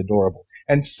absolutely adorable?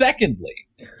 And secondly,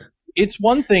 it's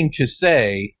one thing to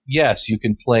say, yes, you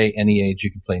can play any age,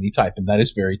 you can play any type, and that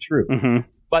is very true. Mm-hmm.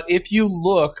 But if you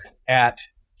look at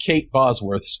Kate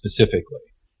Bosworth specifically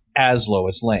as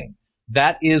Lois Lane,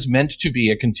 that is meant to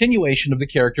be a continuation of the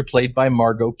character played by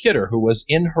Margot Kidder, who was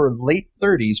in her late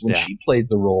 30s when she played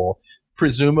the role,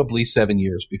 presumably 7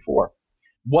 years before.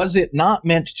 Was it not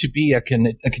meant to be a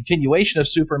continuation of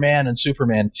Superman and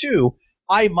Superman 2,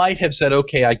 I might have said,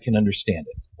 okay, I can understand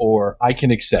it, or I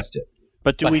can accept it.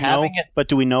 But do we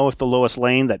know if the Lois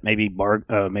Lane that maybe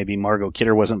Margot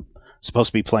Kidder wasn't supposed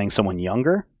to be playing someone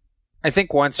younger? I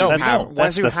think once you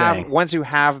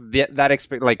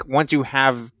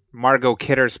have Margot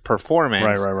Kidder's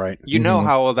performance, right. You know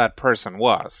how old that person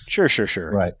was.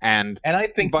 Sure. Right. And I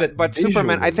think but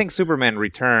Superman, I think Superman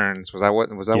Returns was that what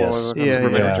Yes.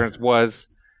 Superman Returns was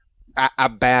a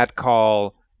bad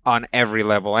call on every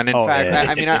level. And in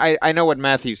fact, I know what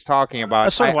Matthew's talking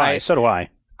about. So do I.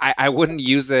 I wouldn't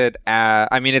use it as,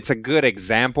 it's a good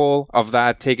example of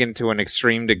that taken to an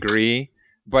extreme degree,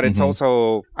 but it's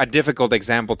also a difficult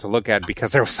example to look at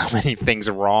because there were so many things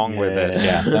wrong with it.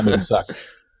 Yeah, that movie sucked.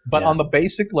 But on the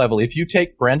basic level, if you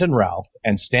take Brandon Routh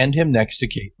and stand him next to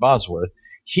Kate Bosworth,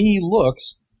 he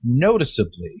looks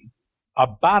noticeably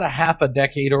about a half a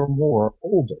decade or more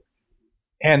older.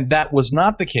 And that was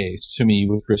not the case to me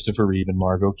with Christopher Reeve and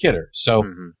Margot Kidder. So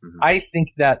I think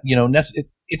that,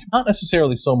 it's not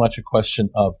necessarily so much a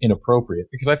question of inappropriate,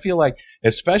 because I feel like,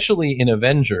 especially in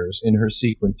Avengers, in her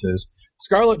sequences,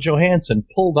 Scarlett Johansson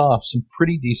pulled off some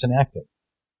pretty decent acting.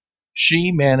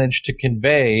 She managed to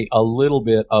convey a little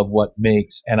bit of what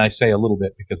makes, and I say a little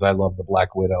bit because I love the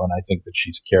Black Widow and I think that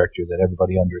she's a character that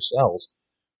everybody undersells,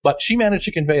 but she managed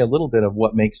to convey a little bit of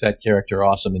what makes that character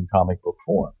awesome in comic book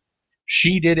form.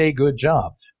 She did a good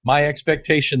job. My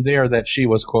expectation there that she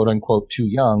was quote-unquote too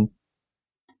young,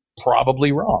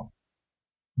 probably wrong.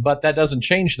 But that doesn't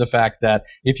change the fact that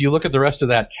if you look at the rest of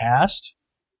that cast,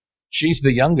 she's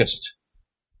the youngest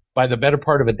by the better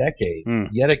part of a decade,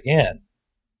 yet again.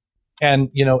 And,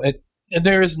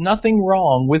 there is nothing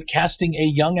wrong with casting a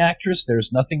young actress.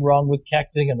 There's nothing wrong with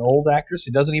casting an old actress.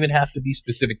 It doesn't even have to be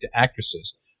specific to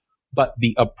actresses. But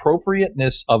the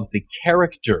appropriateness of the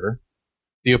character,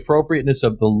 the appropriateness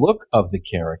of the look of the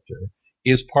character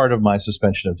is part of my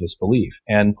suspension of disbelief.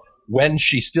 And when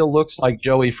she still looks like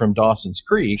Joey from Dawson's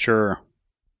Creek, sure,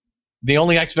 The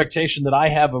only expectation that I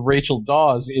have of Rachel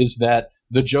Dawes is that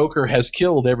the Joker has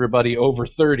killed everybody over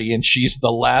 30, and she's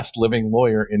the last living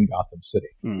lawyer in Gotham City.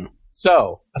 Hmm.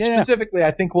 So, Yeah. specifically,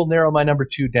 I think we'll narrow my number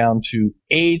 2 down to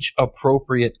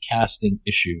age-appropriate casting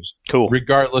issues, Cool.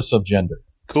 regardless of gender.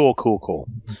 Cool.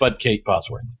 But Kate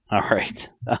Bosworth. All right.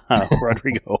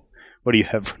 Rodrigo, what do you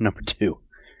have for number 2?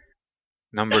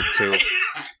 Number 2.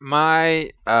 My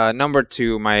number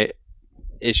 2, my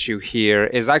issue here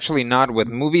is actually not with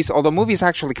movies, although movies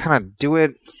actually kind of do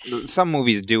it. Some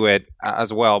movies do it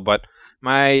as well, but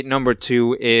my number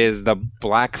 2 is the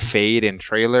black fade in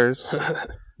trailers.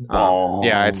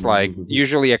 Yeah, it's like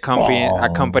usually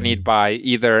accompanied by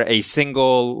either a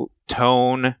single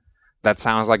tone that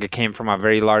sounds like it came from a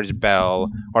very large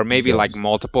bell, or maybe like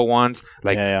multiple ones.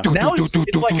 Like Yeah. Now it's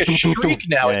like a shriek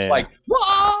now. Yeah, It's yeah. like,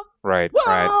 wah, right.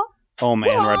 wah. Oh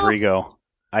man, Wah! Rodrigo.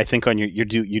 I think on you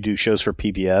do shows for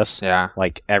PBS, Yeah.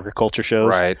 like agriculture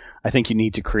shows. Right. I think you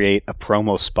need to create a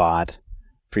promo spot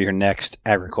for your next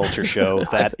agriculture show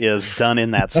that is done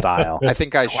in that style. I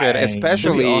think I should, Twang.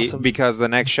 especially That'd be awesome. because the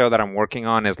next show that I'm working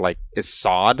on is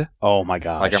sod. Oh my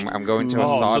gosh. Like I'm going to a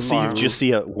so sod see, you farm. just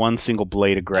see one single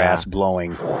blade of grass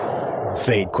blowing.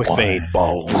 Fade, quick fade.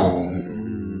 Boom.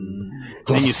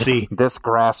 Then you see This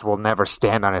grass will never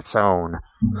stand on its own.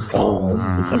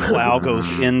 the plow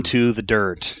goes into the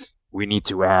dirt. We need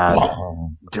to add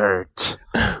dirt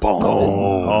Boom.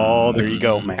 Oh, there you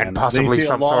go, man. and possibly They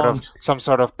see a some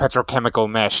sort of petrochemical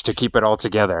mesh to keep it all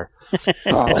together.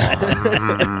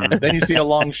 Then you see a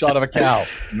long shot of a cow.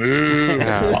 Moo.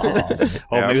 Oh,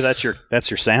 Yeah. maybe that's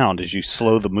your sound as you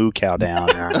slow the moo cow down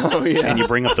Oh yeah. and you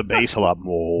bring up the bass a lot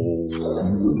more.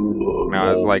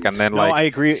 No, it's like, and then No, like I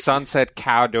agree. sunset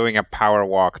cow doing a power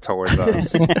walk towards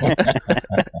us.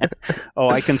 Oh,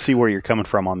 I can see where you're coming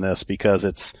from on this because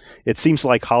it seems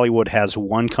like Hollywood has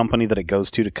one company that it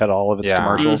goes to cut all of its Yeah.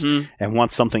 commercials, Mhm. and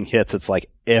once something hits, it's like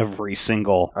every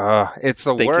single. It's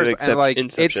the They could worst. accept And like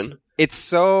Inception. it's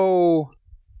so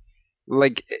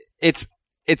like it's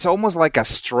almost like a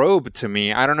strobe to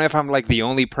me. I don't know if I'm like the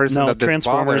only person No, that this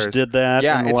Transformers bothers. did that,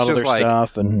 Yeah, and a it's lot of just their like-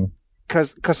 stuff, and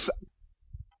Because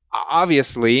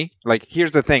obviously, like,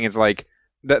 here's the thing: it's like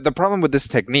the problem with this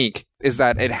technique is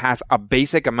that it has a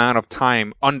basic amount of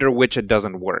time under which it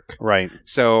doesn't work. right.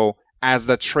 So as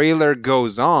the trailer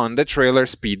goes on, the trailer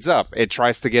speeds up. It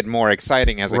tries to get more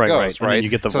exciting as it Right, goes, And then you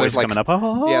get the So voice there's, like, coming up.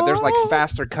 Oh. Yeah, there's like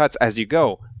faster cuts as you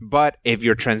go. But if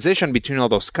your transition between all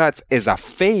those cuts is a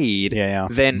fade, Yeah.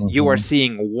 then you are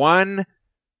seeing one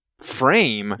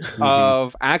frame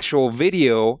of actual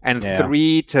video and Yeah.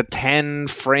 3 to 10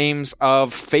 frames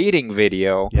of fading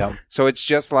video. Yeah. So it's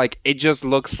just like, it just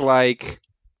looks like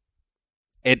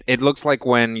it looks like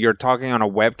when you're talking on a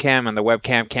webcam and the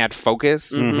webcam can't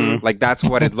focus. Mhm. Like that's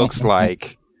what it looks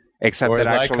like. Except Or that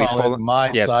as I actually call it,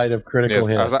 my Yes. side of critical yes,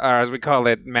 hit. as we call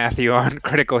it, Matthew on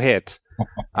Critical Hit.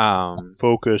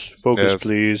 Focus, Yes.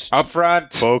 please. Up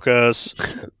front, Focus.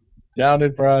 Down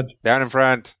in front. down in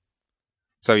front.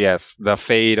 So yes, the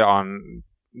fade on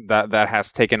that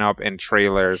has taken up in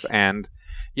trailers, and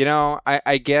you know,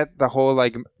 I get the whole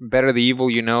like better the evil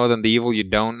you know than the evil you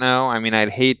don't know. I mean, I'd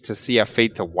hate to see a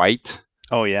fade to white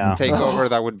Oh yeah. take over.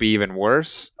 That would be even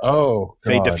worse. Oh,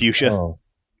 Fade to God. fuchsia. Oh.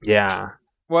 Yeah.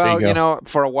 Well, There you you go. know,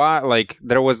 for a while, like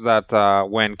there was that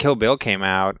when Kill Bill came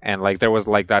out, and like there was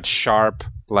like that sharp,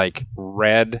 like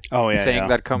red Oh yeah. thing yeah.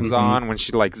 that comes Mhm. on when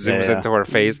she like zooms Yeah. into her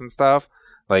face and stuff.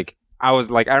 Like I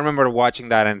was like, I remember watching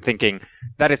that and thinking,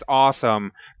 that is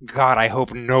awesome. God, I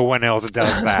hope no one else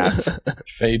does that.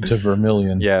 Fade to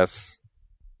vermilion. Yes.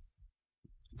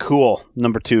 Cool.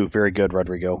 Number 2. Very good,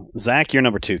 Rodrigo. Zach, you're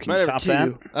number 2. Can My you number top that?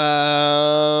 2.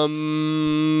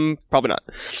 Probably not.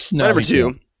 No, My number you 2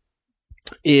 can't.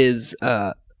 is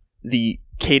the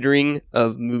catering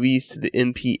of movies to the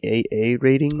MPAA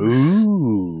ratings.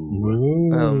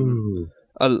 Ooh.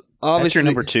 Obviously, That's your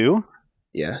number 2?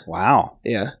 Yeah, Wow.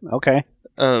 yeah. Okay.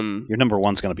 Um, Your number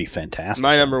 1's going to be fantastic.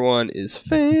 my number 1 is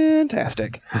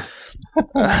fantastic.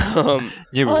 um,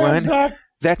 Number Hi, I'm one, Zach.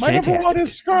 that's My number fantastic. one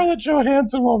is Scarlett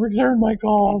Johansson will return my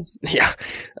calls. yeah,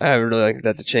 I would really like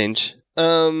that to change.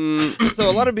 So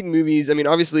a lot of big movies. I mean,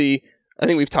 obviously, I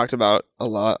think we've talked about a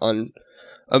lot on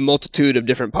a multitude of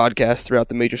different podcasts throughout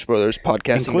the Major Spoilers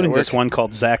podcasting Including network. this one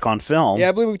called Zach on Film. Yeah,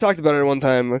 I believe we talked about it one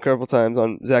time, a couple times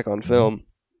on Zach on Film.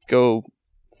 Go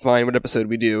find what episode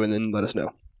we do and then let us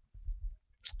know.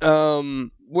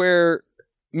 Where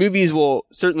movies will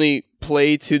certainly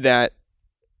play to that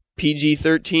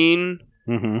PG-13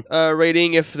 Mm-hmm.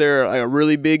 rating if they're like a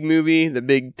really big movie, the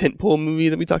big tentpole movie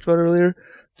that we talked about earlier,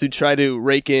 to try to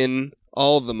rake in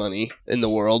all of the money in the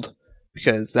world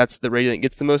because that's the rating that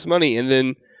gets the most money. And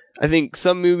then I think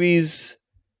some movies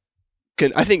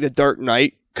I think The Dark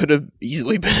Knight could have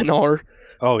easily been an R.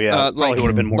 Oh yeah, probably would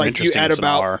have been more like interesting you add as an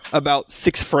R. about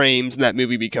 6 frames, and that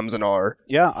movie becomes an R.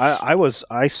 Yeah,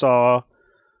 I saw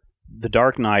The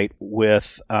Dark Knight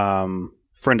with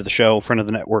friend of the show, friend of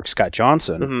the network, Scott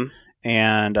Johnson, Mm-hmm.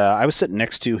 and I was sitting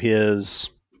next to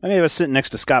I was sitting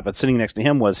next to Scott, but sitting next to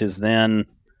him was his then,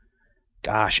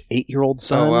 8-year-old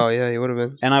son. Oh wow, yeah, he would have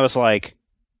been. And I was like,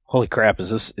 "Holy crap!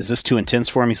 Is this too intense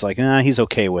for him?" He's like, "Nah, he's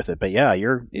okay with it." But yeah,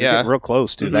 you're getting real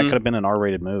close, dude. That Mhm. could have been an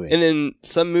R-rated movie. And then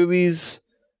some movies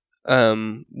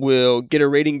will get a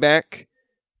rating back,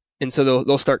 and so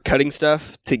they'll start cutting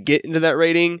stuff to get into that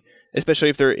rating, especially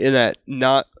if they're in that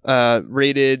not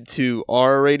rated to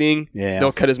R rating. Yeah.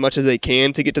 They'll cut as much as they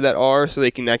can to get to that R, so they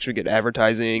can actually get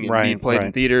advertising and be played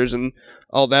in theaters and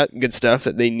all that good stuff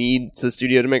that they need to the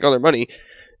studio to make all their money.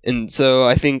 And so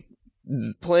I think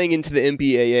playing into the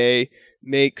MPAA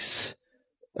makes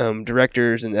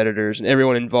directors and editors and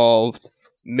everyone involved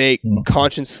make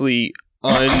consciously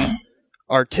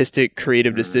unartistic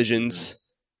creative decisions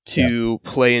to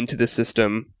play into the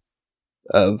system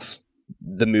of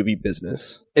the movie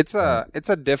business. It's a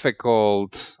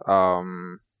difficult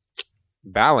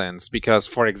balance because,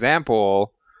 for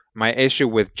example, my issue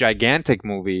with gigantic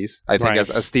movies, I think,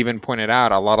 as Steven pointed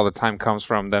out, a lot of the time comes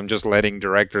from them just letting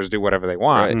directors do whatever they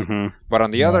want. Right. Mm-hmm. But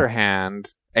on the other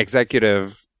hand,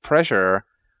 executive pressure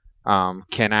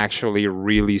can actually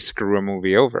really screw a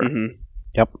movie over. Mm-hmm.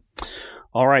 Yep.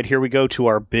 All right, here we go to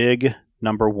our big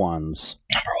number ones.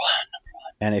 Number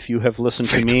one. And if you have listened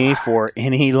to me for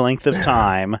any length of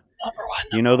time,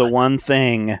 you know the one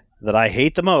thing that I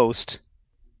hate the most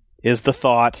is the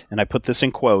thought, and I put this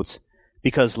in quotes,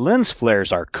 because lens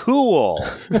flares are cool.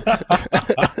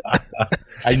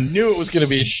 I knew it was going to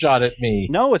be a shot at me.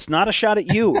 No, it's not a shot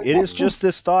at you. It is just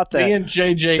this thought Me that, and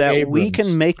J.J. that Abrams. we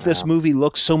can make this movie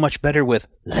look so much better with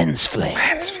lens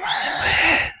flares.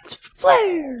 Lens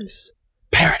flares.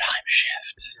 Paradigm shift.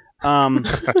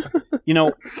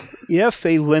 If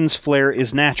a lens flare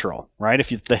is natural, right?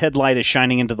 If the headlight is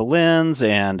shining into the lens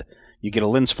and you get a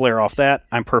lens flare off that,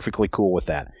 I'm perfectly cool with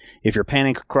that. If you're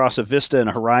panning across a vista and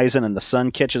a horizon and the sun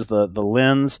catches the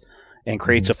lens and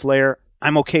creates a flare,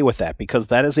 I'm okay with that because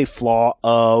that is a flaw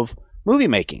of movie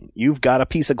making. You've got a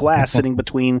piece of glass sitting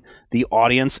between the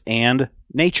audience and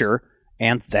nature,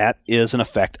 and that is an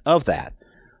effect of that.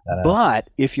 But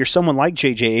if you're someone like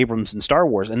J.J. Abrams in Star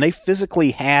Wars, and they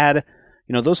physically had,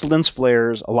 those lens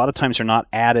flares a lot of times are not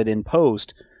added in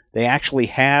post. They actually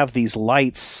have these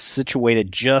lights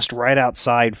situated just right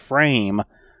outside frame,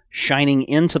 shining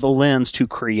into the lens to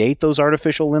create those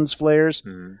artificial lens flares.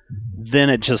 Then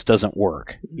it just doesn't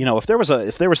work. If there was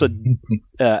an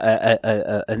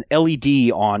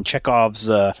LED on Chekhov's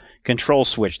control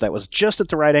switch that was just at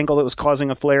the right angle that was causing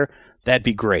a flare, that'd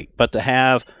be great. But to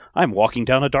have I'm walking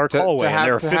down a dark hallway and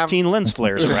there are 15 lens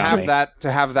flares around me.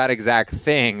 To have that exact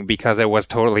thing because it was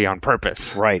totally on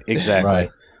purpose. Right, exactly. Right.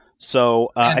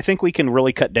 So I think we can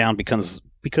really cut down because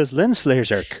lens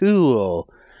flares are cool.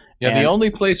 Yeah, And- the only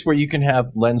place where you can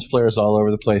have lens flares all over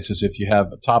the place is if you have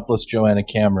a topless Joanna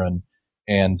Cameron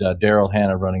and Daryl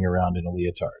Hannah running around in a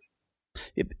leotard.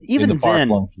 Even in the then,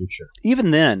 far-flung future.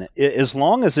 even then, as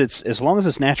long as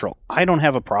it's natural, I don't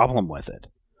have a problem with it.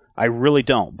 I really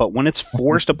don't. But when it's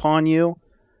forced upon you,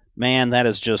 man,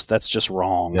 that's just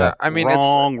wrong. Yeah, I mean,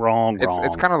 wrong.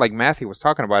 It's kind of like Matthew was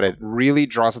talking about. It really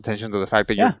draws attention to the fact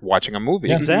that you're watching a movie.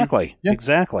 Yeah. Exactly. Yeah.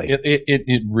 Exactly.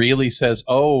 It really says,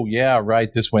 oh, yeah, right,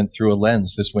 this went through a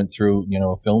lens. This went through,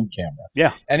 a film camera.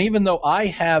 Yeah. And even though I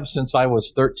have, since I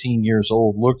was 13 years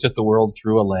old, looked at the world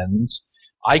through a lens,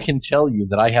 I can tell you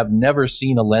that I have never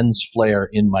seen a lens flare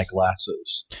in my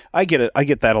glasses. I get it. I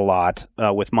get that a lot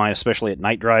with mine, especially at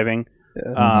night driving.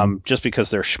 Just because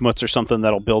there's schmutz or something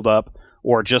that'll build up,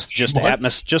 or just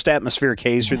atmospheric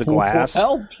haze through the glass.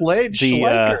 Well played,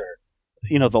 Schleicher.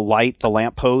 The light, the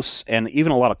lampposts, and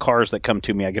even a lot of cars that come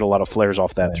to me, I get a lot of flares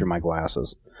off that through my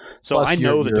glasses. So Plus I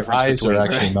know the your difference eyes between. are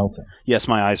actually melting. Yes,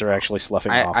 my eyes are actually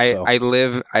sloughing off. So. I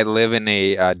live in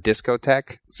a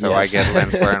discotheque, so Yes. I get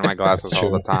lens flare in my glasses all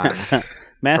the time.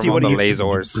 Matthew, From what all do the you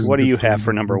lasers. what do you have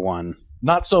for number one?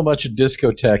 Not so much a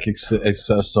discotheque,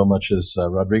 so much as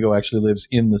Rodrigo actually lives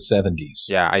in the 70s.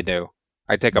 Yeah, I do.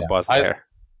 I take a bus I- there.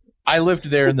 I lived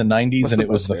there in the 90s, What's and the it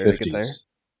was the bus fare to get 50s. there?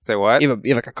 Say what? You have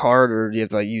like a card, or do you have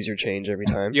to use your change every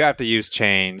time? You have to use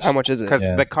change. How much is it? Because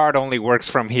Yeah. the card only works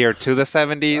from here to the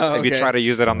 70s. Oh, If you okay. try to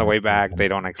use it on the way back, they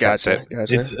don't accept Gotcha.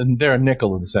 it. And they're a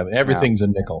nickel in the 70s. Everything's a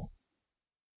nickel.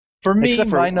 For me, Except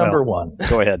for- my number well, one.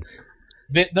 Go ahead.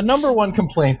 The number one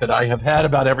complaint that I have had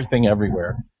about everything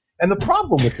everywhere, and the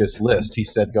problem with this list, he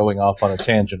said, going off on a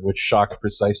tangent, which shocked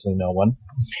precisely no one,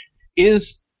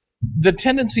 is the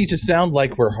tendency to sound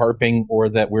like we're harping or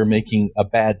that we're making a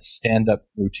bad stand-up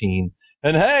routine.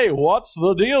 And hey, what's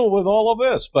the deal with all of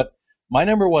this? But my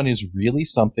number one is really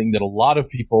something that a lot of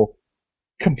people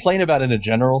complain about in a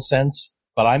general sense,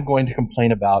 but I'm going to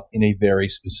complain about in a very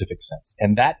specific sense.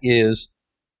 And that is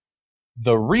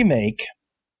the remake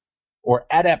or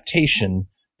adaptation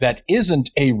that isn't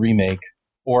a remake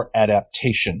or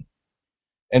adaptation.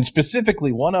 And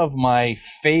specifically, one of my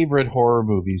favorite horror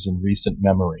movies in recent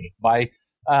memory by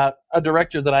a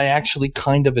director that I actually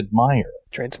kind of admire.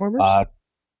 Transformers?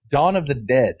 Dawn of the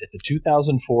Dead, the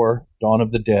 2004 Dawn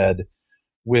of the Dead,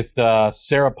 with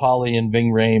Sarah Polley and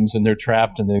Ving Rhames, and they're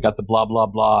trapped, and they've got the blah, blah,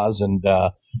 blahs, and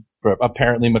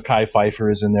apparently Mekhi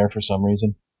Phifer is in there for some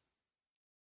reason.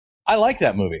 I like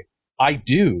that movie. I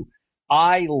do.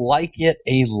 I like it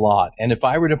a lot. And if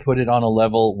I were to put it on a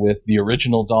level with the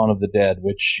original Dawn of the Dead,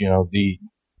 which, you know,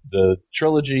 the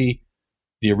trilogy,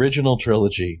 the original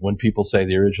trilogy, when people say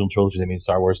the original trilogy, they mean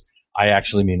Star Wars, I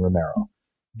actually mean Romero.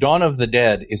 Dawn of the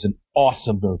Dead is an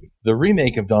awesome movie. The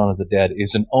remake of Dawn of the Dead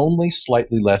is an only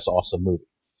slightly less awesome movie.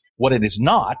 What it is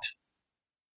not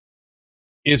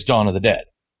is Dawn of the Dead.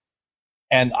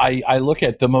 And I look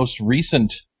at the most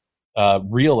recent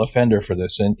real offender for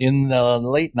this. And in the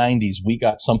late 90s, we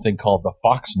got something called the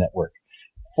Fox Network.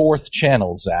 4th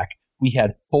channel, Zach. We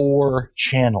had 4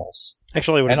 channels.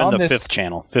 Actually, it would have been the 5th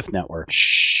channel, 5th network.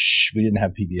 Shh, we didn't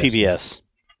have PBS. PBS.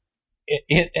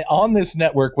 On this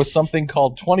network was something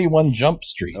called 21 Jump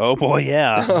Street. Oh, boy,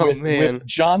 yeah. With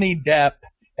Johnny Depp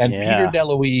and Peter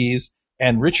DeLuise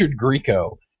and Richard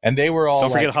Grieco. And they were all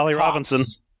Don't forget Holly cops. Robinson.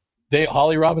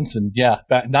 Holly Robinson, yeah.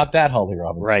 Not that Holly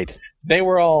Robinson. Right. They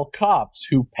were all cops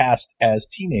who passed as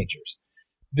teenagers.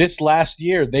 This last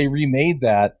year, they remade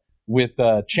that with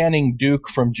Channing Duke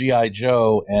from G.I.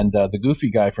 Joe and the goofy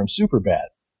guy from Superbad.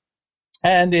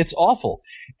 And it's awful.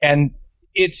 And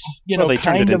it's, they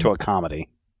turned it into a comedy.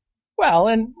 Well,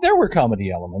 and there were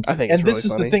comedy elements. I think it's really this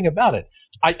is funny. the thing about it.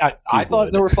 I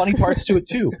thought there were funny parts to it,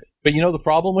 too. But you know the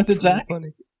problem with it, Zach?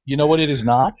 Funny. You know what it is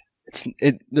not?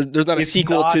 There's not a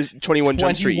sequel to 21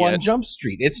 Jump Street yet. 21 Jump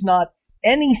Street. It's not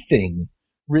anything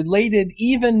related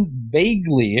even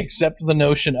vaguely, except the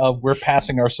notion of we're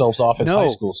passing ourselves off as high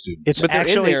school students. It's But they're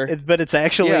in there.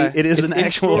 It is It's an in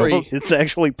actual story. It's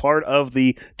actually part of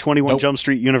the 21 Jump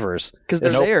Street universe. Because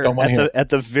they're there. Don't wanna hear it. At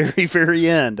the very, very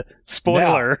end.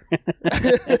 Spoiler.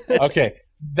 Okay.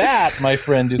 That, my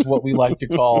friend, is what we like to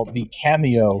call the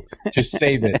cameo to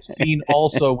save it, seen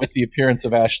also with the appearance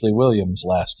of Ashley Williams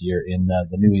last year in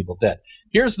The New Evil Dead.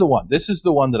 Here's the one. This is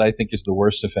the one that I think is the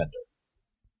worst offender.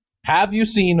 Have you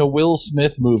seen a Will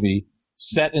Smith movie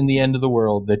set in the end of the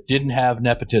world that didn't have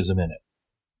nepotism in it?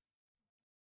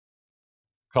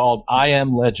 Called I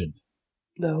Am Legend.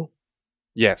 No.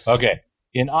 Yes. Okay.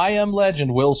 In I Am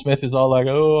Legend, Will Smith is all like,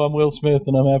 oh, I'm Will Smith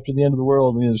and I'm after the end of the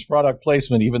world and there's product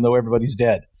placement even though everybody's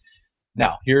dead.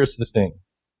 Now, here's the thing.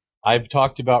 I've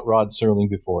talked about Rod Serling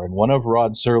before, and one of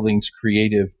Rod Serling's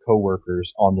creative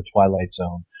co-workers on The Twilight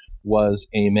Zone was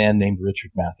a man named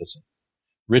Richard Matheson.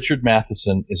 Richard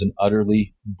Matheson is an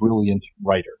utterly brilliant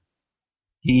writer.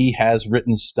 He has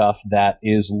written stuff that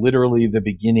is literally the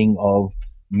beginning of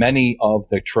many of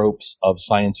the tropes of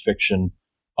science fiction,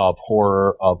 of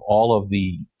horror, of all of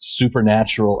the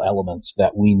supernatural elements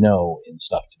that we know in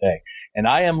stuff today. And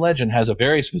I Am Legend has a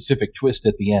very specific twist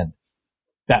at the end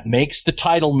that makes the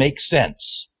title make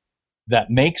sense, that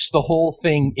makes the whole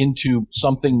thing into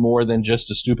something more than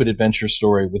just a stupid adventure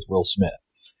story with Will Smith.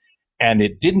 And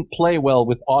it didn't play well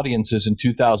with audiences in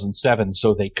 2007,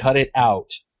 so they cut it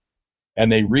out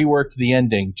and they reworked the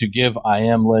ending to give I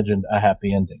Am Legend a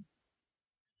happy ending,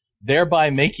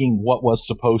 thereby making what was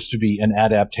supposed to be an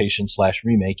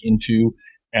adaptation/remake into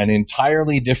an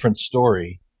entirely different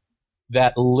story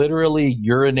that literally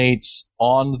urinates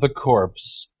on the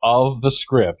corpse of the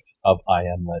script of I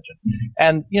Am Legend.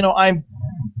 And, I'm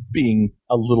being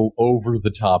a little over the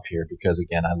top here because,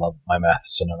 again, I love my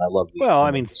Matheson and I love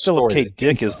the Philip K.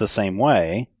 Dick is the same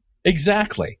way.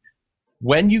 Exactly.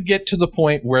 When you get to the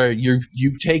point where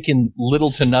you've taken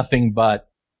little to nothing but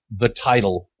the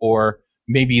title or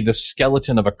maybe the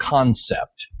skeleton of a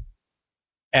concept,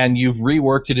 and you've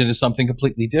reworked it into something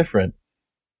completely different,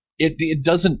 it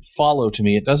doesn't follow to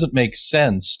me. It doesn't make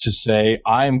sense to say,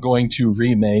 I'm going to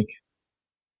remake,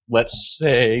 let's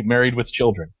say, Married with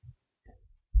Children.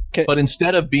 Okay. But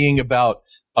instead of being about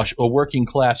a working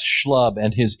class schlub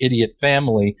and his idiot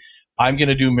family, I'm going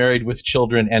to do Married with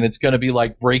Children, and it's going to be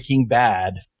like Breaking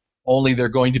Bad, only they're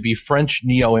going to be French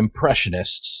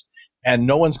neo-impressionists. and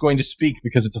no one's going to speak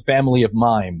because it's a family of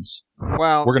mimes.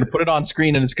 Well, We're going to put it on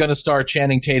screen, and it's going to star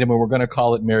Channing Tatum, and we're going to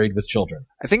call it Married with Children.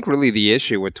 I think really the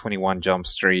issue with 21 Jump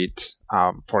Street,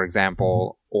 for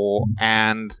example,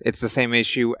 and it's the same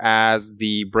issue as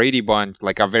the Brady Bunch,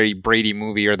 like a very Brady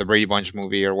movie or the Brady Bunch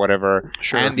movie or whatever,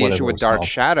 Sure, and the issue with Dark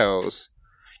Shadows,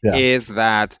 is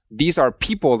that these are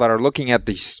people that are looking at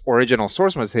the original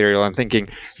source material and thinking,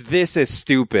 this is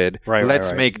stupid,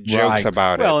 let's make jokes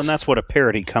about it. Well, and that's what a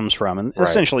parody comes from. And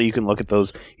essentially you can look at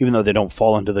those, even though they don't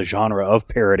fall into the genre of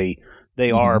parody, they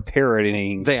are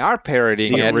parodying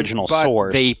the original but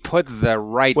source. They put the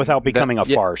right without becoming a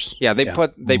farce. Yeah, they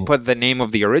put the name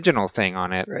of the original thing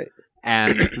on it. Right.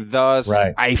 And thus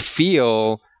I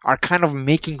feel are kind of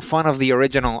making fun of the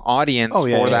original audience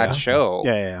for that show.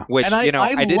 Yeah. Which, and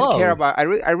I didn't care about. I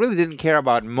really didn't care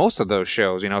about most of those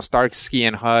shows. Starsky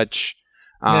and Hutch,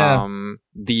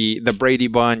 the Brady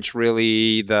Bunch,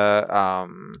 really, the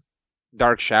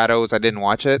Dark Shadows. I didn't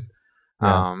watch it.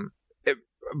 Yeah.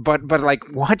 But like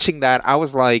watching that, I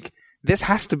was like, this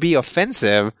has to be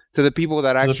offensive to the people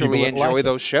that actually enjoy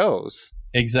those shows.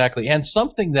 Exactly. And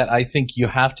something that I think you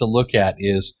have to look at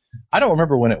is, I don't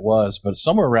remember when it was, but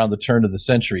somewhere around the turn of the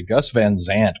century, Gus Van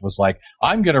Sant was like,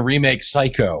 I'm going to remake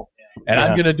Psycho, and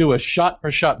I'm going to do a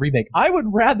shot-for-shot remake. I would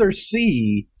rather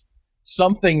see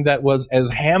something that was as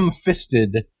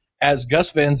ham-fisted as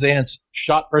Gus Van Sant's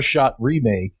shot-for-shot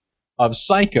remake of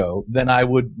Psycho than I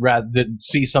would rather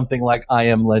see something like I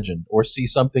Am Legend, or see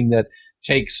something that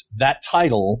takes that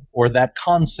title or that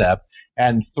concept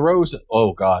and throws it.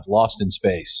 Oh, God, Lost in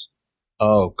Space.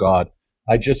 Oh, God.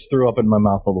 I just threw up in my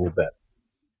mouth a little bit.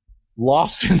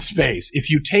 Lost in Space. If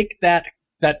you take that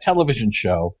television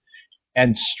show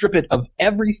and strip it of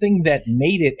everything that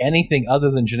made it anything other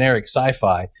than generic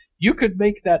sci-fi, you could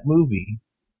make that movie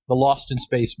the Lost in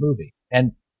Space movie.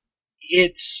 And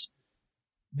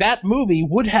that movie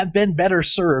would have been better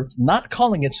served not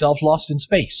calling itself Lost in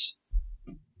Space.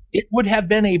 It would have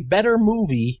been a better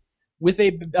movie with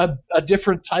a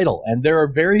different title. And there are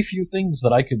very few things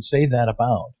that I could say that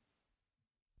about.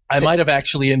 I might have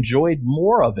actually enjoyed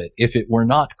more of it if it were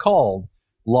not called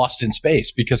Lost in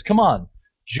Space. Because, come on,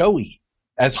 Joey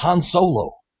as Han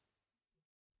Solo.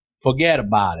 Forget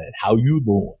about it. How you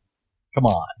doing? Come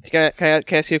on. Can I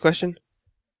ask you a question?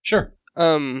 Sure.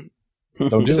 Don't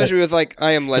do especially with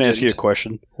I Am Legend. Can I ask you a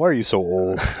question? Why are you so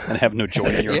old and have no joy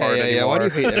in your heart anymore?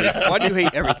 Yeah. Why do you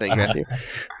hate everything, Matthew?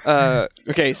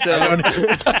 Okay, so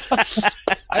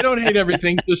I don't hate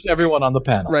everything. Just everyone on the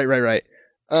panel. Right.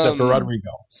 Except for Rodrigo.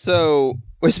 So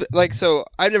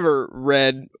I never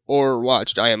read or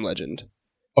watched I Am Legend.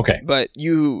 Okay. But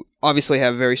you obviously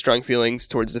have very strong feelings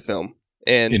towards the film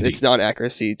and Indeed. its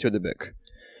non-accuracy to the book.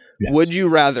 Yes. Would you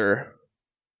rather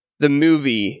the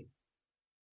movie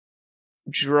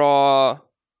draw,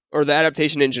 or the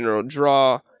adaptation in general,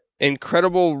 draw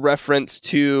incredible reference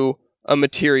to a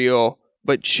material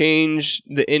but change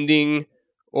the ending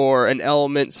or an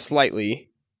element slightly,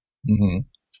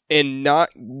 and not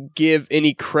give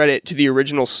any credit to the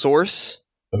original source?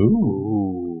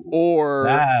 Ooh. Or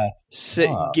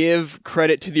give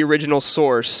credit to the original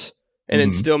source and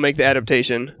then still make the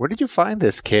adaptation? Where did you find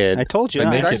this kid? I told you.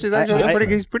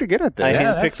 He's pretty good at this. I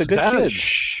handpicked the good that kids. Is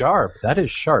sharp. That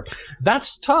is sharp.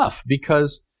 That's tough,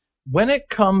 because when it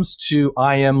comes to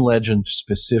I Am Legend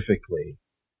specifically,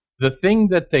 the thing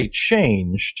that they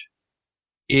changed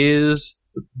is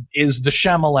the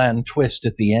Shyamalan twist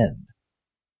at the end.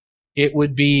 It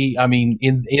would be,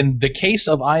 in the case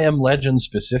of I Am Legend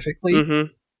specifically,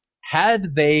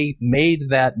 had they made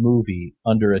that movie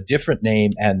under a different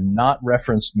name and not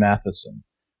referenced Matheson,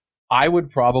 I would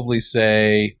probably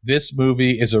say this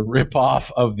movie is a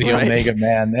ripoff of the Omega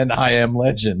Man and I Am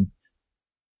Legend.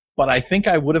 But I think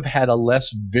I would have had a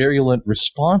less virulent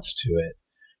response to it,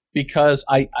 because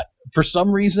I for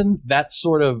some reason, that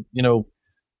sort of,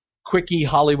 quickie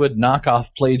Hollywood knockoff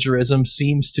plagiarism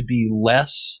seems to be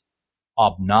less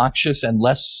obnoxious and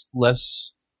less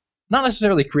not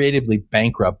necessarily creatively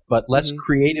bankrupt, but less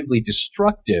creatively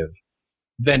destructive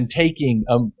than taking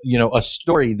a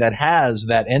story that has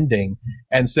that ending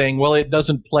and saying, well, it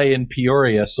doesn't play in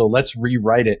Peoria, so let's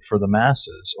rewrite it for the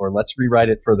masses, or let's rewrite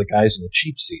it for the guys in the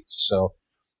cheap seats. So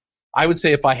I would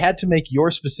say, if I had to make your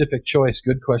specific choice,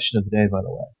 good question of the day, by the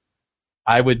way,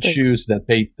 I would choose that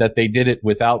they did it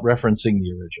without referencing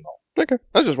the original. Okay,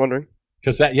 I was just wondering.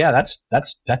 Because that's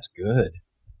good.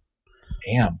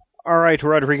 Damn. All right,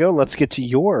 Rodrigo, let's get to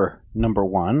your number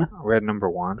one. We're at number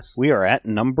one. We are at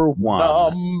number one.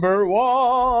 Number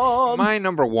one. My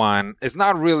number one is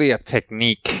not really a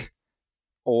technique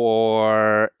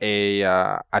or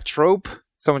a trope.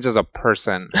 Someone just a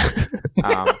person.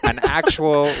 An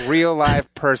actual real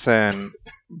life person,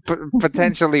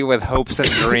 potentially with hopes and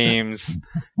dreams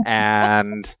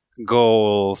and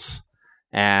goals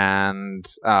and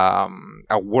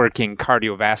a working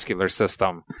cardiovascular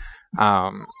system,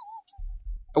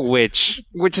 which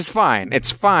is fine.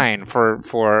 It's fine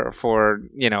for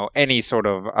any sort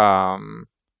of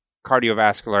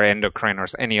cardiovascular, endocrine, or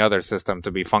any other system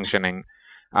to be functioning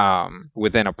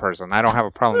within a person. I don't have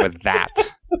a problem with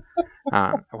that.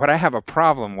 What I have a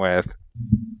problem with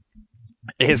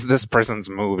is this person's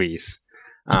movies.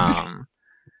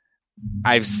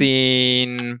 I've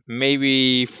seen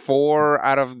maybe 4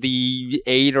 out of the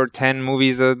 8 or 10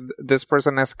 movies that this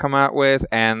person has come out with,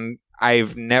 and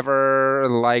I've never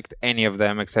liked any of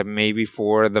them except maybe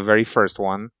for the very first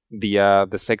one, the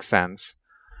Sixth Sense.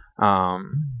 But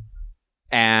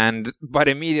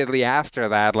immediately after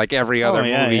that, like every other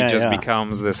movie, just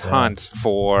becomes this hunt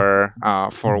for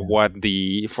what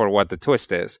the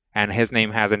twist is, and his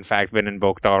name has in fact been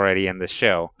invoked already in this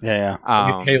show.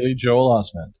 Haley Joel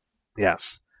Osment.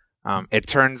 Yes. It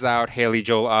turns out Haley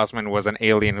Joel Osment was an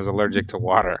alien who's allergic to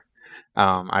water.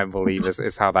 I believe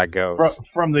is how that goes.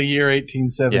 From the year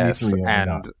 1873. Yes,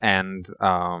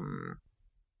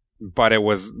 but it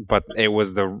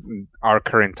was our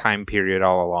current time period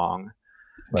all along.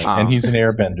 Right. And he's an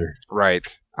airbender.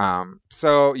 Right.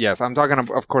 So yes, I'm talking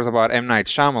of course about M. Night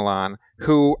Shyamalan,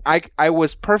 who I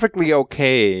was perfectly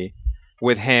okay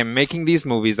with him making these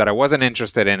movies that I wasn't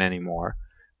interested in anymore.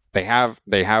 They have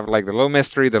like the little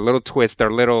mystery, the little twist, their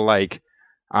little like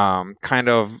kind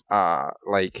of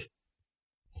like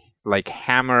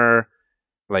hammer,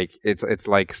 like it's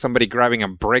like somebody grabbing a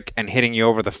brick and hitting you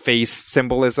over the face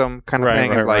symbolism kind of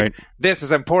thing. It's like this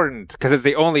is important because it's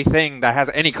the only thing that has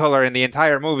any color in the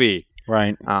entire movie.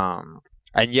 Right.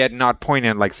 And yet not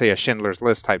poignant like say a Schindler's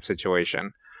List type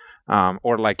situation.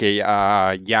 Or like a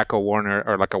Yakko Warner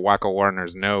or like a Wacko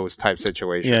Warner's Nose type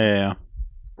situation. Yeah.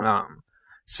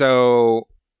 So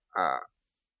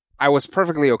I was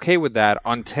perfectly okay with that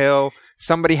until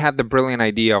somebody had the brilliant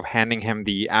idea of handing him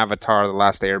the Avatar: The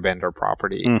Last Airbender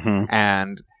property. Mm-hmm.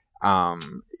 And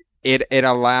it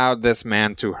allowed this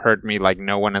man to hurt me like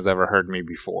no one has ever hurt me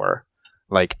before.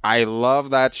 Like, I love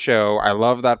that show. I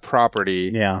love that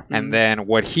property. Yeah. And then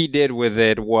what he did with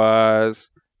it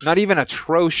was not even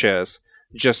atrocious,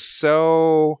 just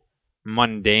so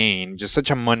mundane, just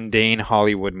such a mundane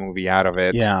Hollywood movie out of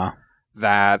it. Yeah.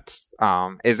 That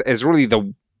is really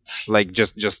the like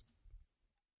just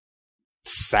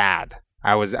sad.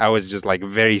 I was just like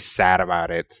very sad about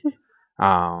it.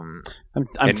 I'm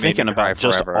thinking about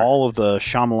just all of the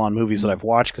Shyamalan movies that I've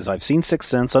watched because I've seen Sixth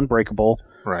Sense, Unbreakable,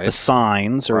 The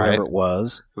Signs, or whatever it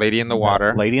was, Lady in the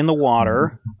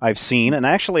Water. I've seen, and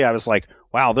actually I was like,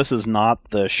 wow, this is not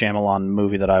the Shyamalan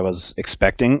movie that I was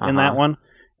expecting in that one.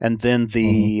 And then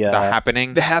The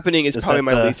Happening. The Happening is probably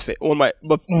my least favorite.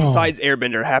 Besides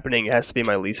Airbender, Happening has to be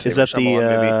my least favorite. Is that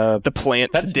Shyamalan movie. The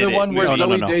Plants That's did the one where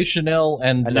Zoe Deschanel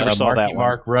and Marky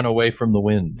Mark run away from the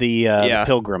wind. The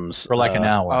Pilgrims. For like an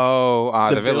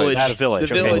hour. The Village. The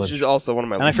Village is also one of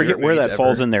my and I forget where that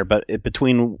falls in there, but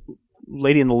between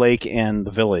Lady in the Lake and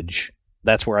The Village,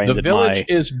 that's where I ended my... The Village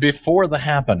is before The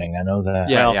Happening, I know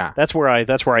that. Yeah. That's where I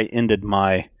ended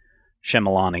my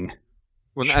Shyamalaning.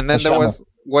 Well, and then there was...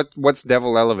 What's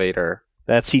Devil Elevator?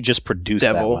 He just produced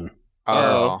that one.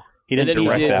 Oh. He didn't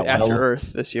direct that one. After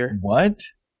Earth this year. What?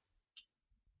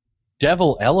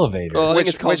 Devil Elevator. Well,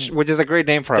 which is a great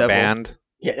name for a band.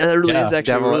 Yeah, that really is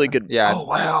actually really good. Yeah. Oh,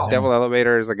 wow. Devil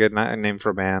Elevator is a good name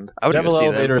for a band. Devil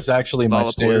Elevator is actually my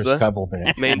stairs cover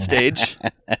band. Main stage.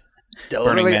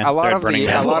 Burning Man. A lot of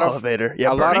Elevator.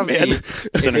 Yeah,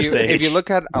 if you look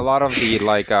at a lot of the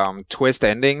like twist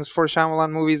endings for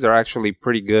Shyamalan movies, they're actually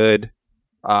pretty good.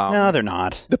 No, they're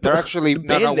not. They're actually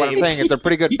no. What I'm saying is they're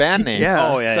pretty good band names.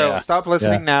 Yeah. Stop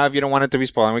listening now if you don't want it to be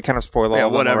spoiled. We kind of spoil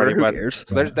all of them already. Who cares?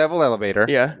 So there's Devil Elevator.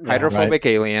 Yeah. Hydrophobic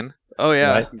Alien. Oh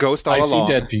yeah. Right. Ghost All Along.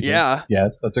 See Dead People. Yeah.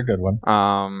 Yes, that's a good one.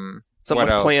 Some with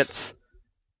Plants.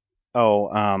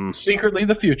 Secretly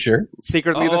the Future.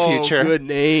 Secretly the Future. Good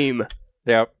name.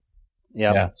 Yep.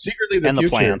 Yeah. Secretly the Future. And the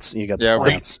Plants. You got the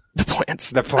Plants. The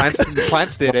Plants. The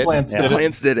Plants did it. The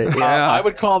Plants did it. Yeah. I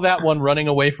would call that one Running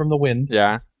Away from the Wind.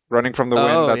 Yeah. Running from the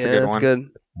Wind. That's a good one. Good.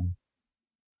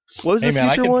 What was the Future one?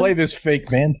 I can play this fake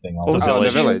band thing. What was The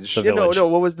Village. No.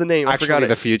 What was the name? I forgot it.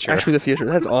 The Future. Actually, the Future.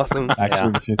 That's awesome.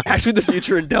 Actually, the Future. Actually, the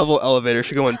Future and Devil Elevator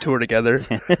should go on tour together.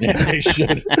 Yeah, they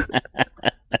should.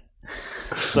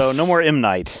 So no more M.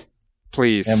 Night,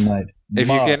 please. M. Night. If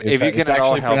you can at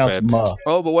all help it.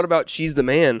 Oh, but what about She's the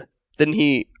Man? Didn't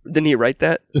he write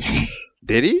that?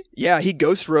 Did he? Yeah, he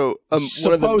ghost wrote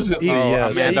Supposedly, one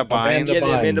of the Amanda Bynes. Yeah,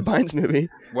 the Amanda Bynes movie.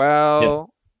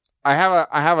 Well, I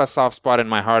have a soft spot in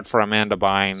my heart for Amanda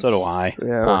Bynes. So do I.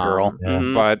 Yeah. Poor girl. Yeah.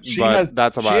 Mhm. But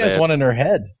that's about it. She has one in her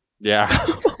head. Yeah.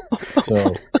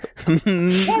 So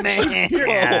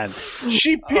Man.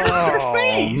 she pierced her Oh,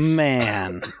 face.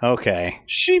 man. Okay.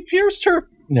 She pierced her.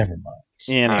 Never mind.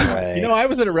 Anyway. You know, I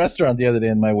was at a restaurant the other day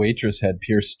and my waitress had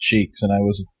pierced cheeks, and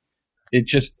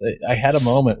I had a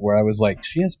moment where I was like,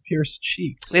 she has pierced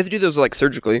cheeks. They have to do those like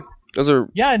surgically. Those are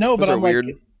Yeah, I know, those but are I'm weird.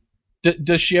 like,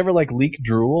 does she ever like leak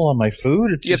drool on my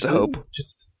food? You have to hope.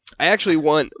 I actually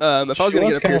want if I was going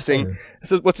to get a piercing.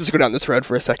 Let's just go down this road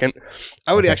for a second.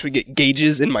 I would actually get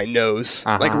gauges in my nose,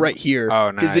 Uh-huh. like right here,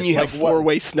 Oh, because then you nice. have Like what?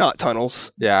 4-way snot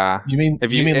tunnels, Yeah. You mean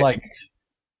If you you- mean it- like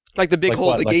like the big Like hole,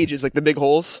 what? the Like- gauges, like the big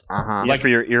holes. Uh-huh. Yeah, for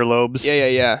your earlobes.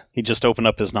 Yeah. He just opened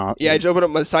up his knot. Yeah, I just open up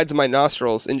my sides of my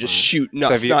nostrils and just shoot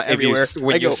So if you, snot everywhere.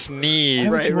 when I you go,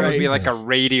 sneeze, Right, it would right. be like a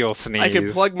radial sneeze. I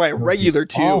can plug my regular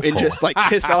tube and just like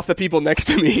piss off the people next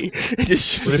to me and just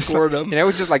squirt them. And it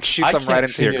would just like shoot I them right can't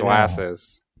into your figure it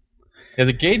glasses. yeah,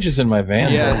 the gauge is in my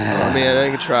van. Yeah, oh man,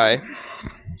 I could try.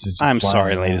 I'm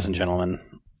sorry, ladies and gentlemen.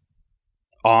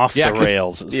 Off Yeah, the 'cause-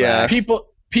 rails. Yeah. Zach.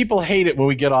 People hate it when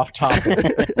we get off topic.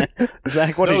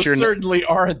 Zach, what Those is your certainly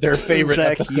aren't their favorite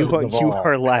Zach, episodes you of all.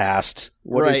 are last.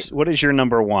 What is your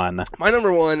number one? My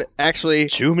number one actually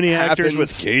Too many actors with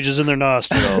happens- gauges in their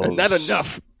nostrils. not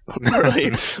enough.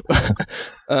 Really. We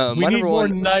My need number more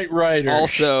one Knight Rider.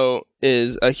 also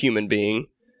is a human being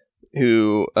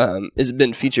who has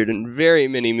been featured in very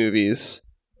many movies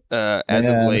as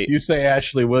Man, of late. If you say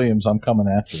Ashley Williams, I'm coming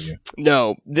after you.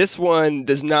 No, this one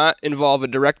does not involve a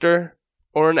director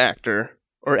or an actor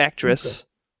or actress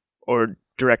or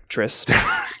directress.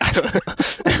 I don't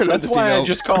know That's if why you I know.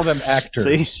 just call them actors.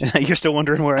 See, you're still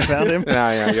wondering where I found him.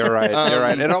 Yeah, you're right. You're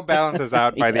right. It all balances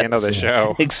out by the end of the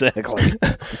show. Exactly.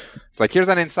 It's like, here's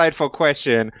an insightful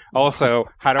question. Also,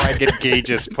 how do I get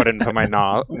gauges put into my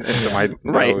Right.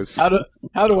 nose?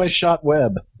 How do I shot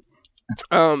web?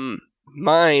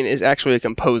 Mine is actually a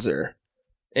composer,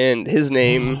 and his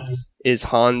name is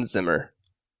Hans Zimmer.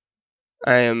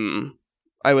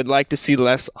 I would like to see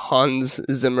less Hans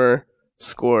Zimmer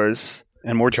scores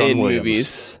And more John in Williams.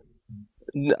 movies.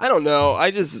 I don't know. I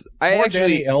Or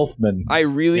Danny Elfman. I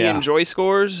really Yeah. enjoy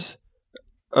scores.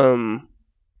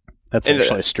 That's And,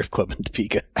 actually a strip club in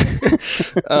Topeka.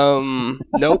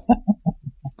 Nope.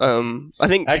 I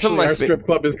think some Actually, of my our strip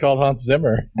club is called Hans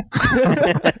Zimmer.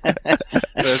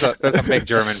 There's a big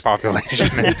German population.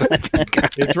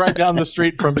 It's right down the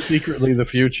street from Secretly the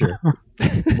Future,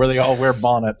 where they all wear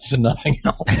bonnets and nothing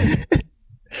else.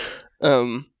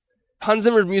 Hans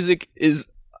Zimmer's music is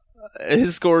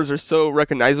his scores are so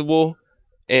recognizable,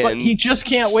 But and he just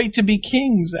can't wait to be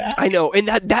king, Zach. I know, and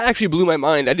that actually blew my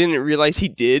mind. I didn't realize he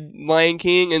did Lion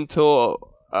King until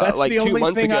That's like the 2 only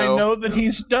months thing ago. I know that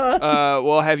he's done.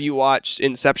 Well, have you watched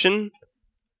Inception?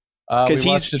 Because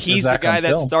We watched it he's for the Zach guy on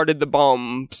that film. started the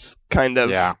bombs, kind of.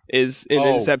 Yeah. Is in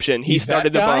Oh, Inception. He he's that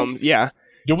started the guy? bombs. Yeah,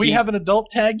 Do we he- have an adult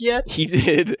tag yet? he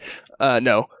did.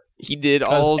 No, he did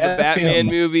all the F Batman him.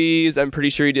 movies. I'm pretty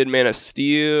sure he did Man of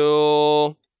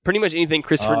Steel. Pretty much anything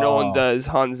Christopher Oh. Nolan does,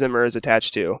 Hans Zimmer is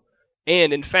attached to.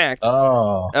 And in fact,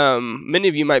 Oh. many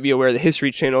of you might be aware the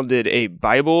History Channel did a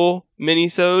Bible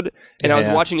minisode, and I was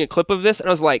Yeah. watching a clip of this, and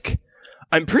I was like,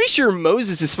 I'm pretty sure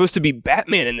Moses is supposed to be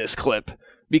Batman in this clip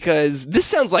because this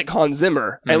sounds like Hans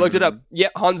Zimmer. I looked it up. Yeah,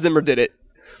 Hans Zimmer did it.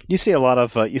 You see a lot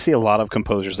of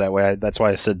composers that way. That's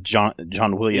why I said John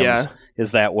Williams Yeah.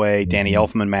 is that way. Danny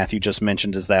Elfman, Matthew just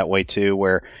mentioned, is that way too,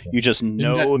 where you just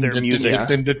know their music.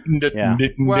 Yeah.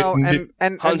 Well,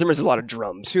 and Hans Zimmer's a lot of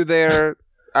drums. to their,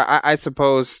 I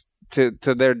suppose, to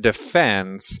their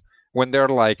defense, when they're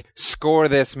like, score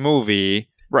this movie,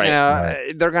 Right. you know,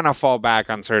 Right. they're gonna fall back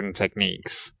on certain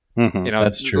techniques. Mhm. You know,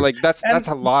 That's true. Like that's And-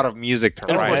 a lot of music to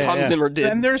And of write. course, Right, Hans yeah. Zimmer did.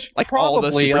 And there's like, all the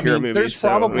probably, superhero movies, there's so,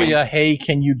 probably a hey,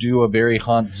 can you do a very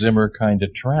Hans Zimmer kind of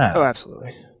track? Oh,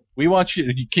 absolutely. We want you.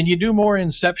 Can you do more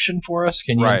Inception for us?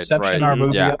 Can you Inception our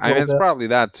movie Yeah, up a I mean, little it's bit? probably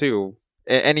that too.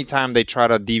 Anytime they try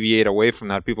to deviate away from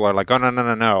that, people are like, "Oh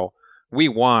no, we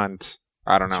want,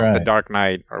 I don't know, That's right. The Dark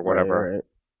Knight or whatever." Right.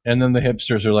 And then the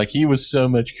hipsters are like, he was so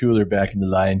much cooler back in the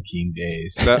Lion King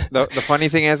days. The funny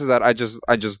thing is that I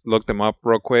just looked them up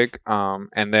real quick,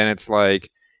 and then it's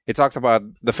like it talks about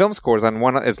the film scores, and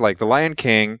one is like The Lion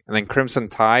King and then Crimson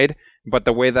Tide, but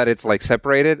the way that it's like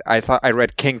separated, I thought I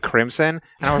read King Crimson,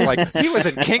 and I was like, he was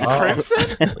in King Oh.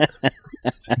 Crimson.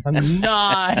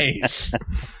 Nice.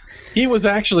 He was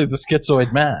actually the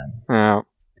schizoid man. Oh,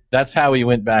 That's how he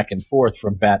went back and forth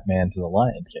from Batman to the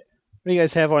Lion King. What do you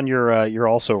guys have on your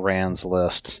also Rans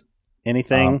list?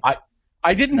 Anything?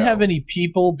 I didn't No. have any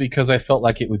people because I felt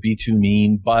like it would be too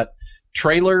mean, but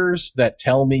trailers that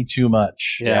tell me too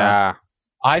much. Yeah.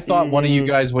 I thought one of you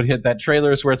guys would hit that.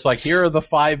 Trailers where it's like, here are the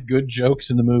 5 good jokes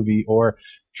in the movie, or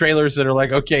trailers that are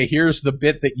like, okay, here's the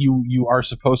bit that you are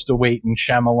supposed to wait and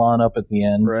Shyamalan up at the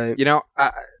end. Right. You know,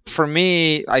 for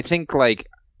me, I think like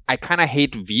I kind of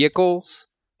hate vehicles.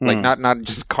 Like not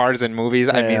just cars in movies.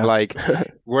 I mean, like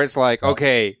where it's like,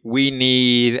 okay, we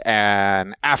need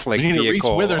an Affleck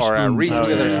vehicle or a Reese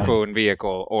Witherspoon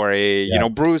vehicle or a you know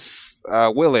Bruce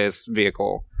Willis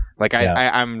vehicle. Like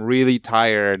I'm really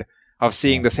tired of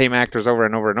seeing the same actors over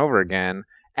and over and over again.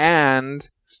 And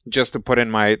just to put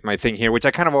in my thing here, which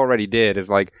I kind of already did, is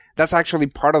like that's actually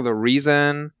part of the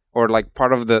reason, or like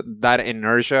part of that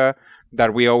inertia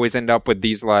that we always end up with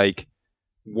these like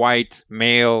white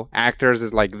male actors,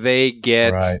 is like they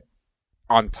get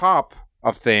on top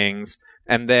of things,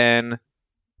 and then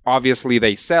obviously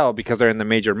they sell because they're in the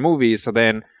major movies, so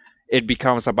then it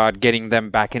becomes about getting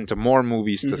them back into more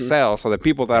movies to sell, so the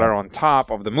people that are on top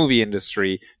of the movie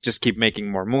industry just keep making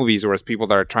more movies, whereas people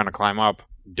that are trying to climb up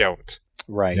don't.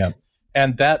 Right. Yeah.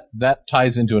 And that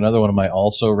ties into another one of my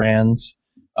also rans.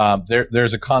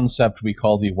 There's a concept we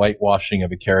call the whitewashing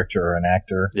of a character or an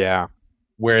actor. Yeah.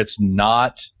 Where it's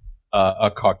not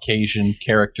a Caucasian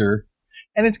character,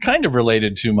 and it's kind of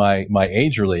related to my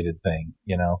age-related thing,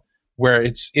 you know, where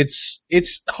it's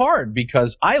hard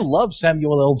because I love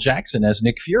Samuel L. Jackson as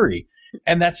Nick Fury,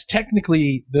 and that's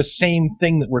technically the same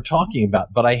thing that we're talking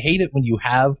about. But I hate it when you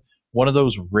have one of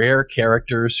those rare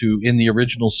characters who, in the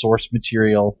original source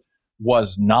material,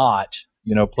 was not,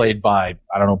 you know, played by,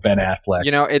 I don't know, Ben Affleck.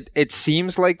 You know, it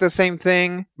seems like the same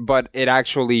thing, but it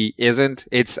actually isn't.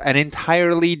 It's an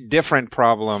entirely different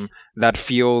problem that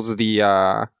fuels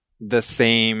the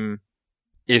same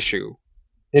issue.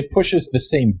 It pushes the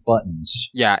same buttons.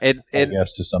 Yeah, I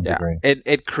guess to some degree.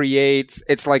 It creates.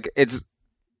 It's like it's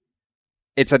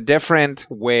a different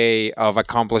way of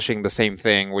accomplishing the same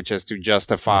thing, which is to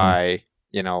justify,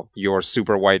 you know, your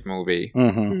super white movie.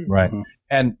 Right.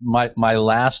 And my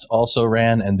last also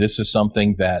ran, and this is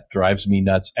something that drives me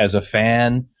nuts as a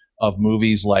fan of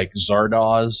movies like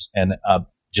Zardoz and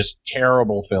just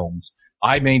terrible films.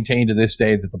 I maintain to this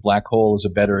day that The Black Hole is a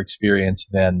better experience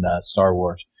than Star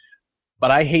Wars.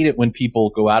 But I hate it when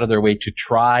people go out of their way to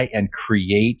try and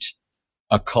create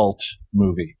a cult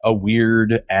movie, a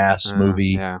weird ass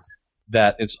movie. Yeah.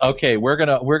 That it's okay. We're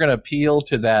gonna appeal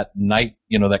to that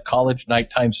that college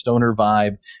nighttime stoner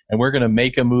vibe, and we're gonna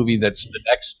make a movie that's the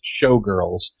next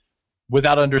Showgirls,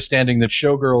 without understanding that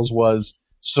Showgirls was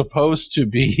supposed to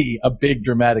be a big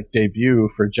dramatic debut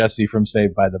for Jesse from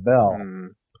Saved by the Bell.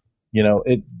 You know,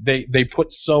 they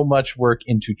put so much work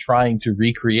into trying to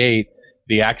recreate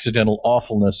the accidental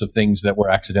awfulness of things that were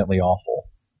accidentally awful.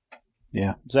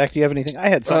 Yeah, Zach, do you have anything? I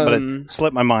had something, but it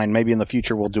slipped my mind. Maybe in the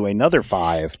future we'll do another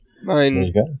 5.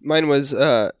 Mine was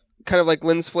kind of like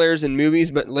lens flares in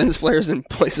movies, but lens flares in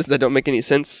places that don't make any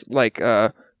sense, like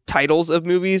titles of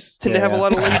movies tend to have a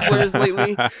lot of lens flares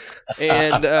lately.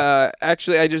 And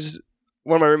actually,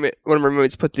 one of my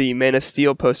roommates put the Man of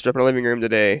Steel poster up in our living room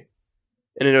today,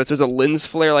 and I noticed there's a lens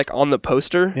flare like on the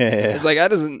poster. Yeah. It's like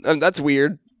that's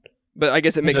weird, but I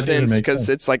guess it makes sense because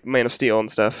it's like Man of Steel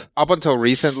and stuff. Up until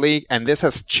recently, and this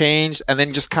has changed, and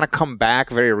then just kind of come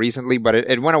back very recently, but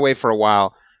it went away for a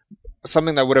while.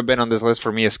 Something that would have been on this list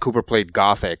for me is Cooper Played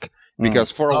Gothic,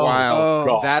 because for a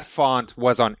while that font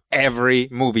was on every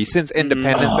movie since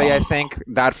Independence Day. I think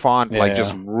that font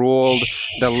just ruled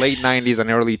the late 90s and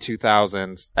early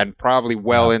 2000s, and probably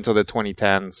well into the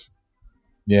 2010s.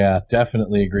 Yeah,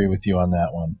 definitely agree with you on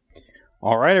that one.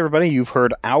 All right, everybody, you've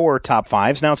heard our top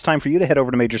 5s. Now it's time for you to head over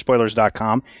to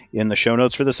Majorspoilers.com. In the show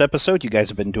notes for this episode, you guys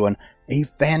have been doing a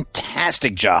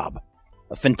fantastic job.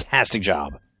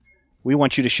 We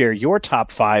want you to share your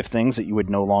top 5 things that you would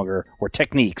no longer, or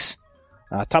techniques,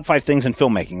 top 5 things in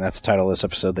filmmaking, that's the title of this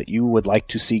episode, that you would like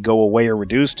to see go away or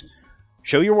reduced.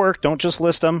 Show your work, don't just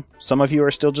list them. Some of you are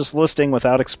still just listing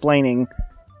without explaining.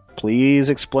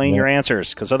 Please explain your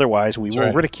answers, because otherwise we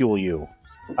will ridicule you.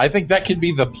 I think that could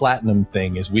be the platinum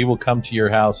thing, is we will come to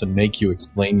your house and make you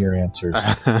explain your answers.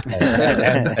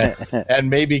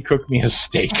 and maybe cook me a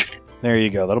steak. There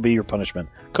you go. That'll be your punishment.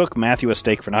 Cook Matthew a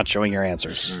steak for not showing your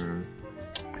answers.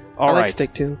 I like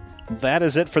steak too. That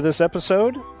is it for this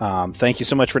episode. Thank you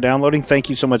so much for downloading. Thank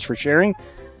you so much for sharing.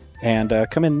 And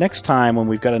come in next time when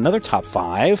we've got another top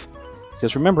 5.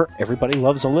 Because remember, everybody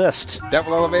loves a list.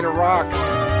 Devil Elevator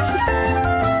rocks.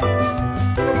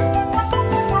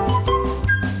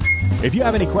 If you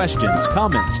have any questions,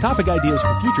 comments, topic ideas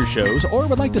for future shows, or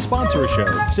would like to sponsor a show,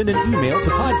 send an email to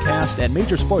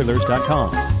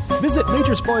podcast@majorspoilers.com. Visit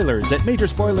Major Spoilers at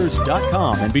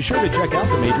majorspoilers.com and be sure to check out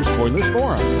the Major Spoilers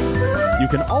Forum. You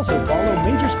can also follow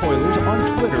Major Spoilers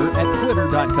on Twitter at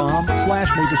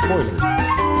twitter.com/majorspoilers.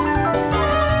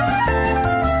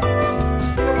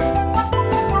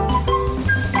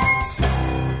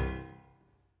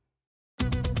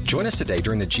 Join us today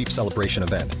during the Jeep Celebration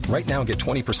event. Right now, get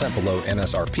 20% below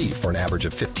MSRP for an average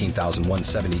of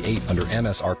 $15,178 under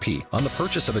MSRP on the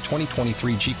purchase of a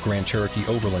 2023 Jeep Grand Cherokee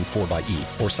Overland 4xE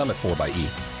or Summit 4xE.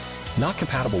 Not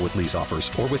compatible with lease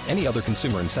offers or with any other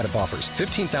consumer incentive offers.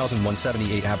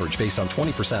 $15,178 average based on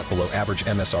 20% below average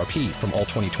MSRP from all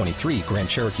 2023 Grand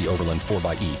Cherokee Overland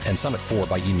 4xE and Summit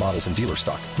 4xE models in dealer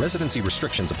stock. Residency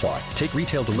restrictions apply. Take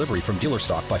retail delivery from dealer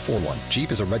stock by 4/1.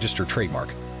 Jeep is a registered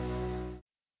trademark.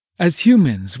 As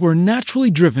humans, we're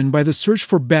naturally driven by the search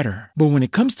for better. But when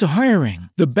it comes to hiring,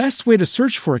 the best way to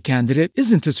search for a candidate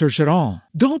isn't to search at all.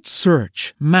 Don't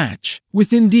search, match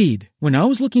with Indeed. When I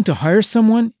was looking to hire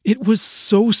someone, it was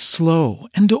so slow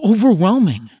and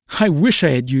overwhelming. I wish I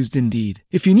had used Indeed.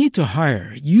 If you need to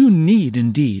hire, you need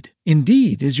Indeed.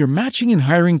 Indeed is your matching and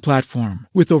hiring platform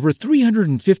with over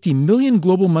 350 million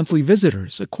global monthly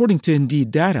visitors, according to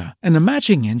Indeed data, and a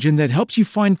matching engine that helps you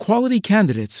find quality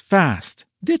candidates fast.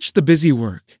 Ditch the busy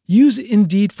work. Use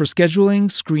Indeed for scheduling,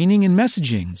 screening, and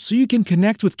messaging so you can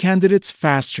connect with candidates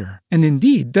faster. And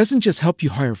Indeed doesn't just help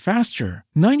you hire faster.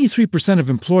 93%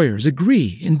 of employers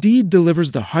agree Indeed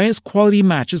delivers the highest quality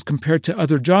matches compared to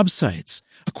other job sites,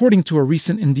 according to a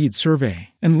recent Indeed survey.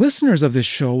 And listeners of this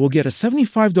show will get a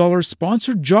 $75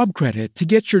 sponsored job credit to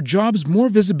get your jobs more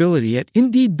visibility at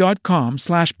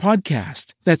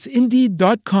Indeed.com/podcast. That's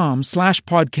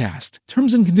Indeed.com/podcast.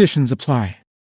 Terms and conditions apply.